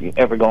 gosh, if you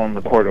ever go in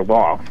the court of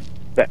law,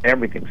 that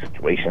everything's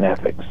situation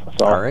ethics.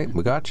 So, all right,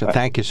 we got you.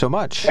 Thank you so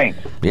much. Thanks.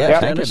 Yeah,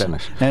 thank you,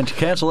 Dennis. And to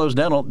cancel those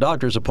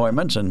doctor's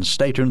appointments and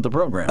stay tuned to the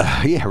program.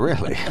 Yeah,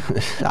 really.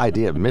 This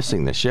idea of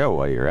missing the show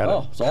while you're at it.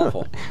 Oh, it's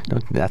awful.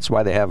 That's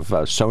why they have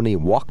Sony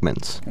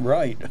Walkmans.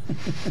 Right.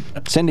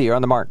 Cindy, you're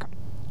on the mark.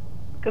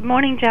 Good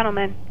morning,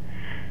 gentlemen.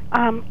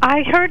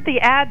 I heard the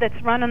ad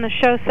that's run on the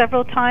show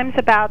several times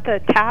about the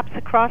taps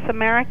across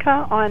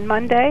America on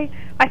Monday.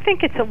 I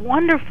think it's a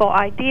wonderful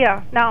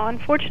idea. Now,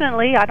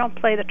 unfortunately, I don't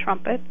play the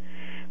trumpet,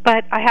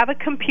 but I have a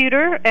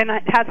computer, and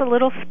it has a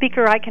little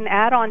speaker I can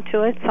add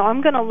onto it, so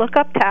I'm going to look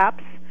up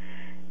taps,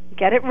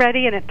 get it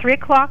ready, and at 3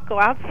 o'clock go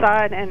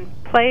outside and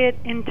play it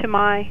into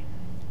my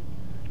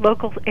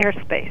local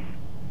airspace.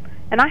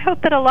 And I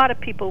hope that a lot of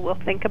people will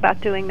think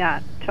about doing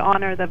that to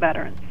honor the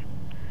veterans,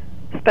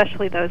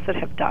 especially those that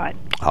have died.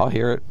 I'll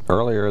hear it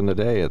earlier in the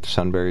day at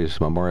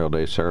Sunbury's Memorial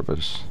Day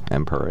service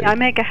and parade. I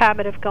make a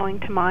habit of going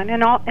to mine,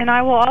 and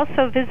I will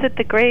also visit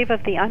the grave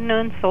of the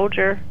unknown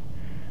soldier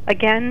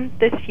again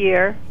this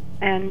year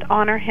and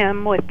honor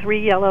him with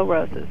 3 yellow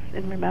roses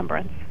in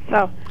remembrance.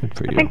 So I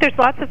think there's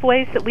lots of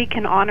ways that we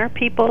can honor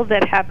people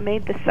that have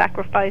made the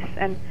sacrifice,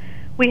 and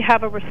we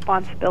have a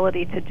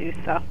responsibility to do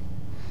so.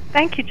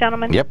 Thank you,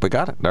 gentlemen. Yep, we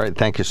got it. All right,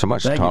 thank you so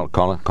much for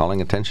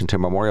calling attention to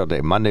Memorial Day.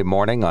 Monday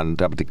morning on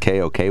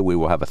WKOK, we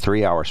will have a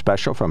 3-hour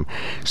special from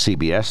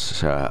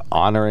CBS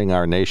honoring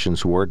our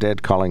nation's war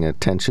dead, calling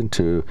attention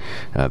to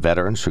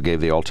veterans who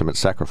gave the ultimate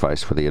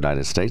sacrifice for the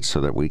United States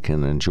so that we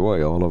can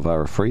enjoy all of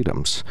our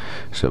freedoms.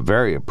 So a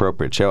very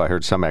appropriate show. I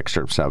heard some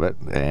excerpts of it,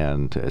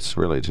 and it's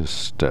really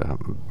just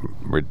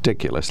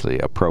ridiculously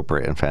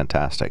appropriate and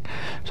fantastic.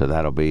 So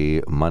that'll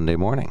be Monday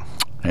morning.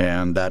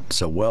 And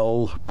that's a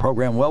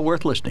program well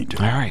worth listening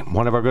to. All right.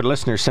 One of our good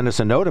listeners sent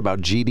us a note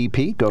about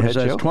GDP. Go ahead,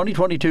 Joe.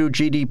 2022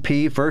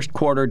 GDP, first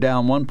quarter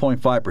down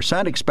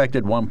 1.5%,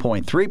 expected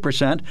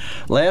 1.3%.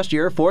 Last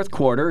year, fourth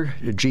quarter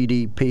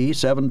GDP,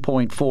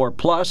 7.4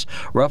 plus,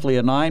 roughly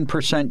a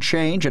 9%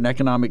 change in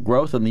economic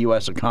growth in the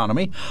U.S.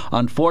 economy.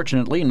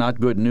 Unfortunately,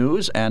 not good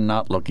news and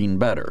not looking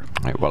better.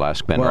 All right, we'll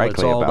ask Ben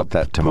Reichley about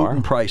that tomorrow.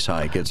 Putin price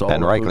hike. It's all Ben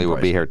Reichley will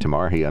be here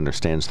tomorrow. He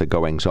understands the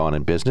goings-on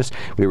in business.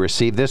 We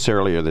received this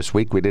earlier this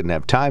week. We didn't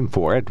have time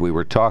for it. We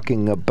were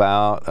talking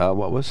about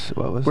what was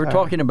we're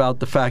talking about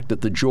the fact that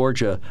the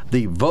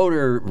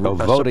voter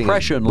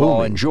suppression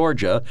law in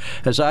Georgia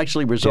has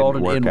actually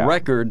resulted in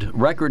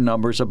record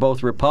numbers of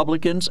both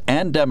Republicans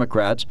and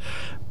Democrats,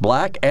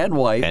 black and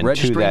white, and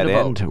registering to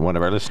vote. One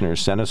of our listeners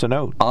sent us a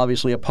note.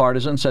 Obviously a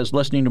partisan, says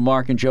listening to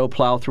Mark and Joe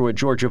plow through a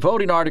Georgia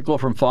voting article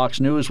from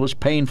Fox News was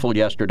painful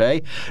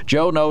yesterday.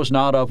 Joe knows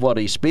not of what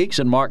he speaks,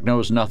 and Mark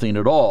knows nothing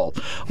at all.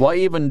 Why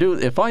even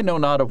if I know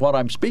not of what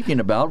I'm speaking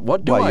about,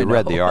 what do I know? Well, you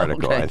read the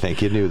article. Okay. I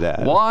think you knew that.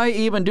 Why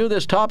even do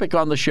this topic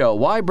on the show?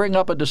 Why bring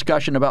up a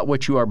discussion about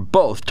which you are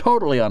both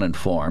totally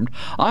uninformed?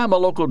 I am a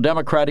local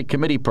Democratic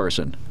committee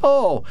person.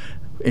 Oh,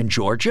 in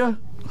Georgia?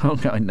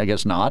 I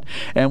guess not.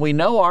 And we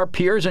know our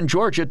peers in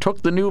Georgia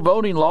took the new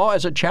voting law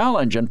as a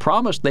challenge and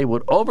promised they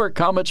would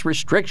overcome its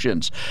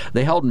restrictions.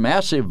 They held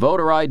massive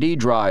voter ID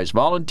drives,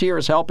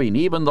 volunteers helping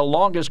even the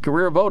longest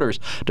career voters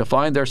to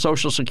find their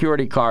Social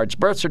Security cards,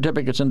 birth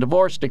certificates, and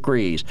divorce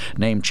decrees.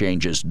 Name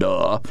changes,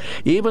 duh.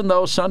 Even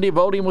though Sunday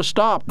voting was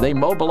stopped, they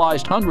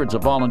mobilized hundreds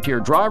of volunteer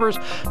drivers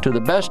to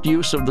the best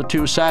use of the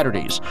 2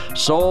 Saturdays.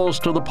 Souls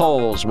to the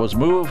Polls was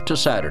moved to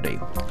Saturday.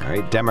 All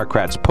right,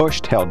 Democrats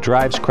pushed, held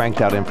drives,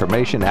 cranked out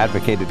information,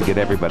 advocated to get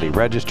everybody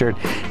registered.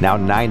 Now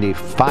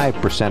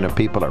 95% of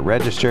people are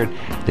registered.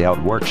 They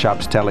held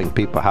workshops telling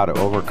people how to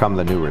overcome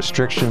the new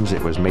restrictions.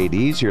 It was made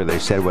easier, they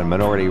said, when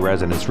minority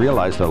residents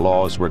realized the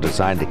laws were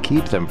designed to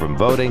keep them from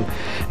voting.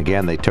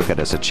 Again, they took it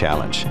as a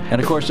challenge. And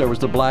of course, there was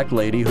the black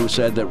lady who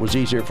said that it was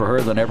easier for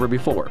her than ever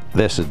before.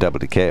 This is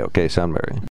WKOK Sunbury.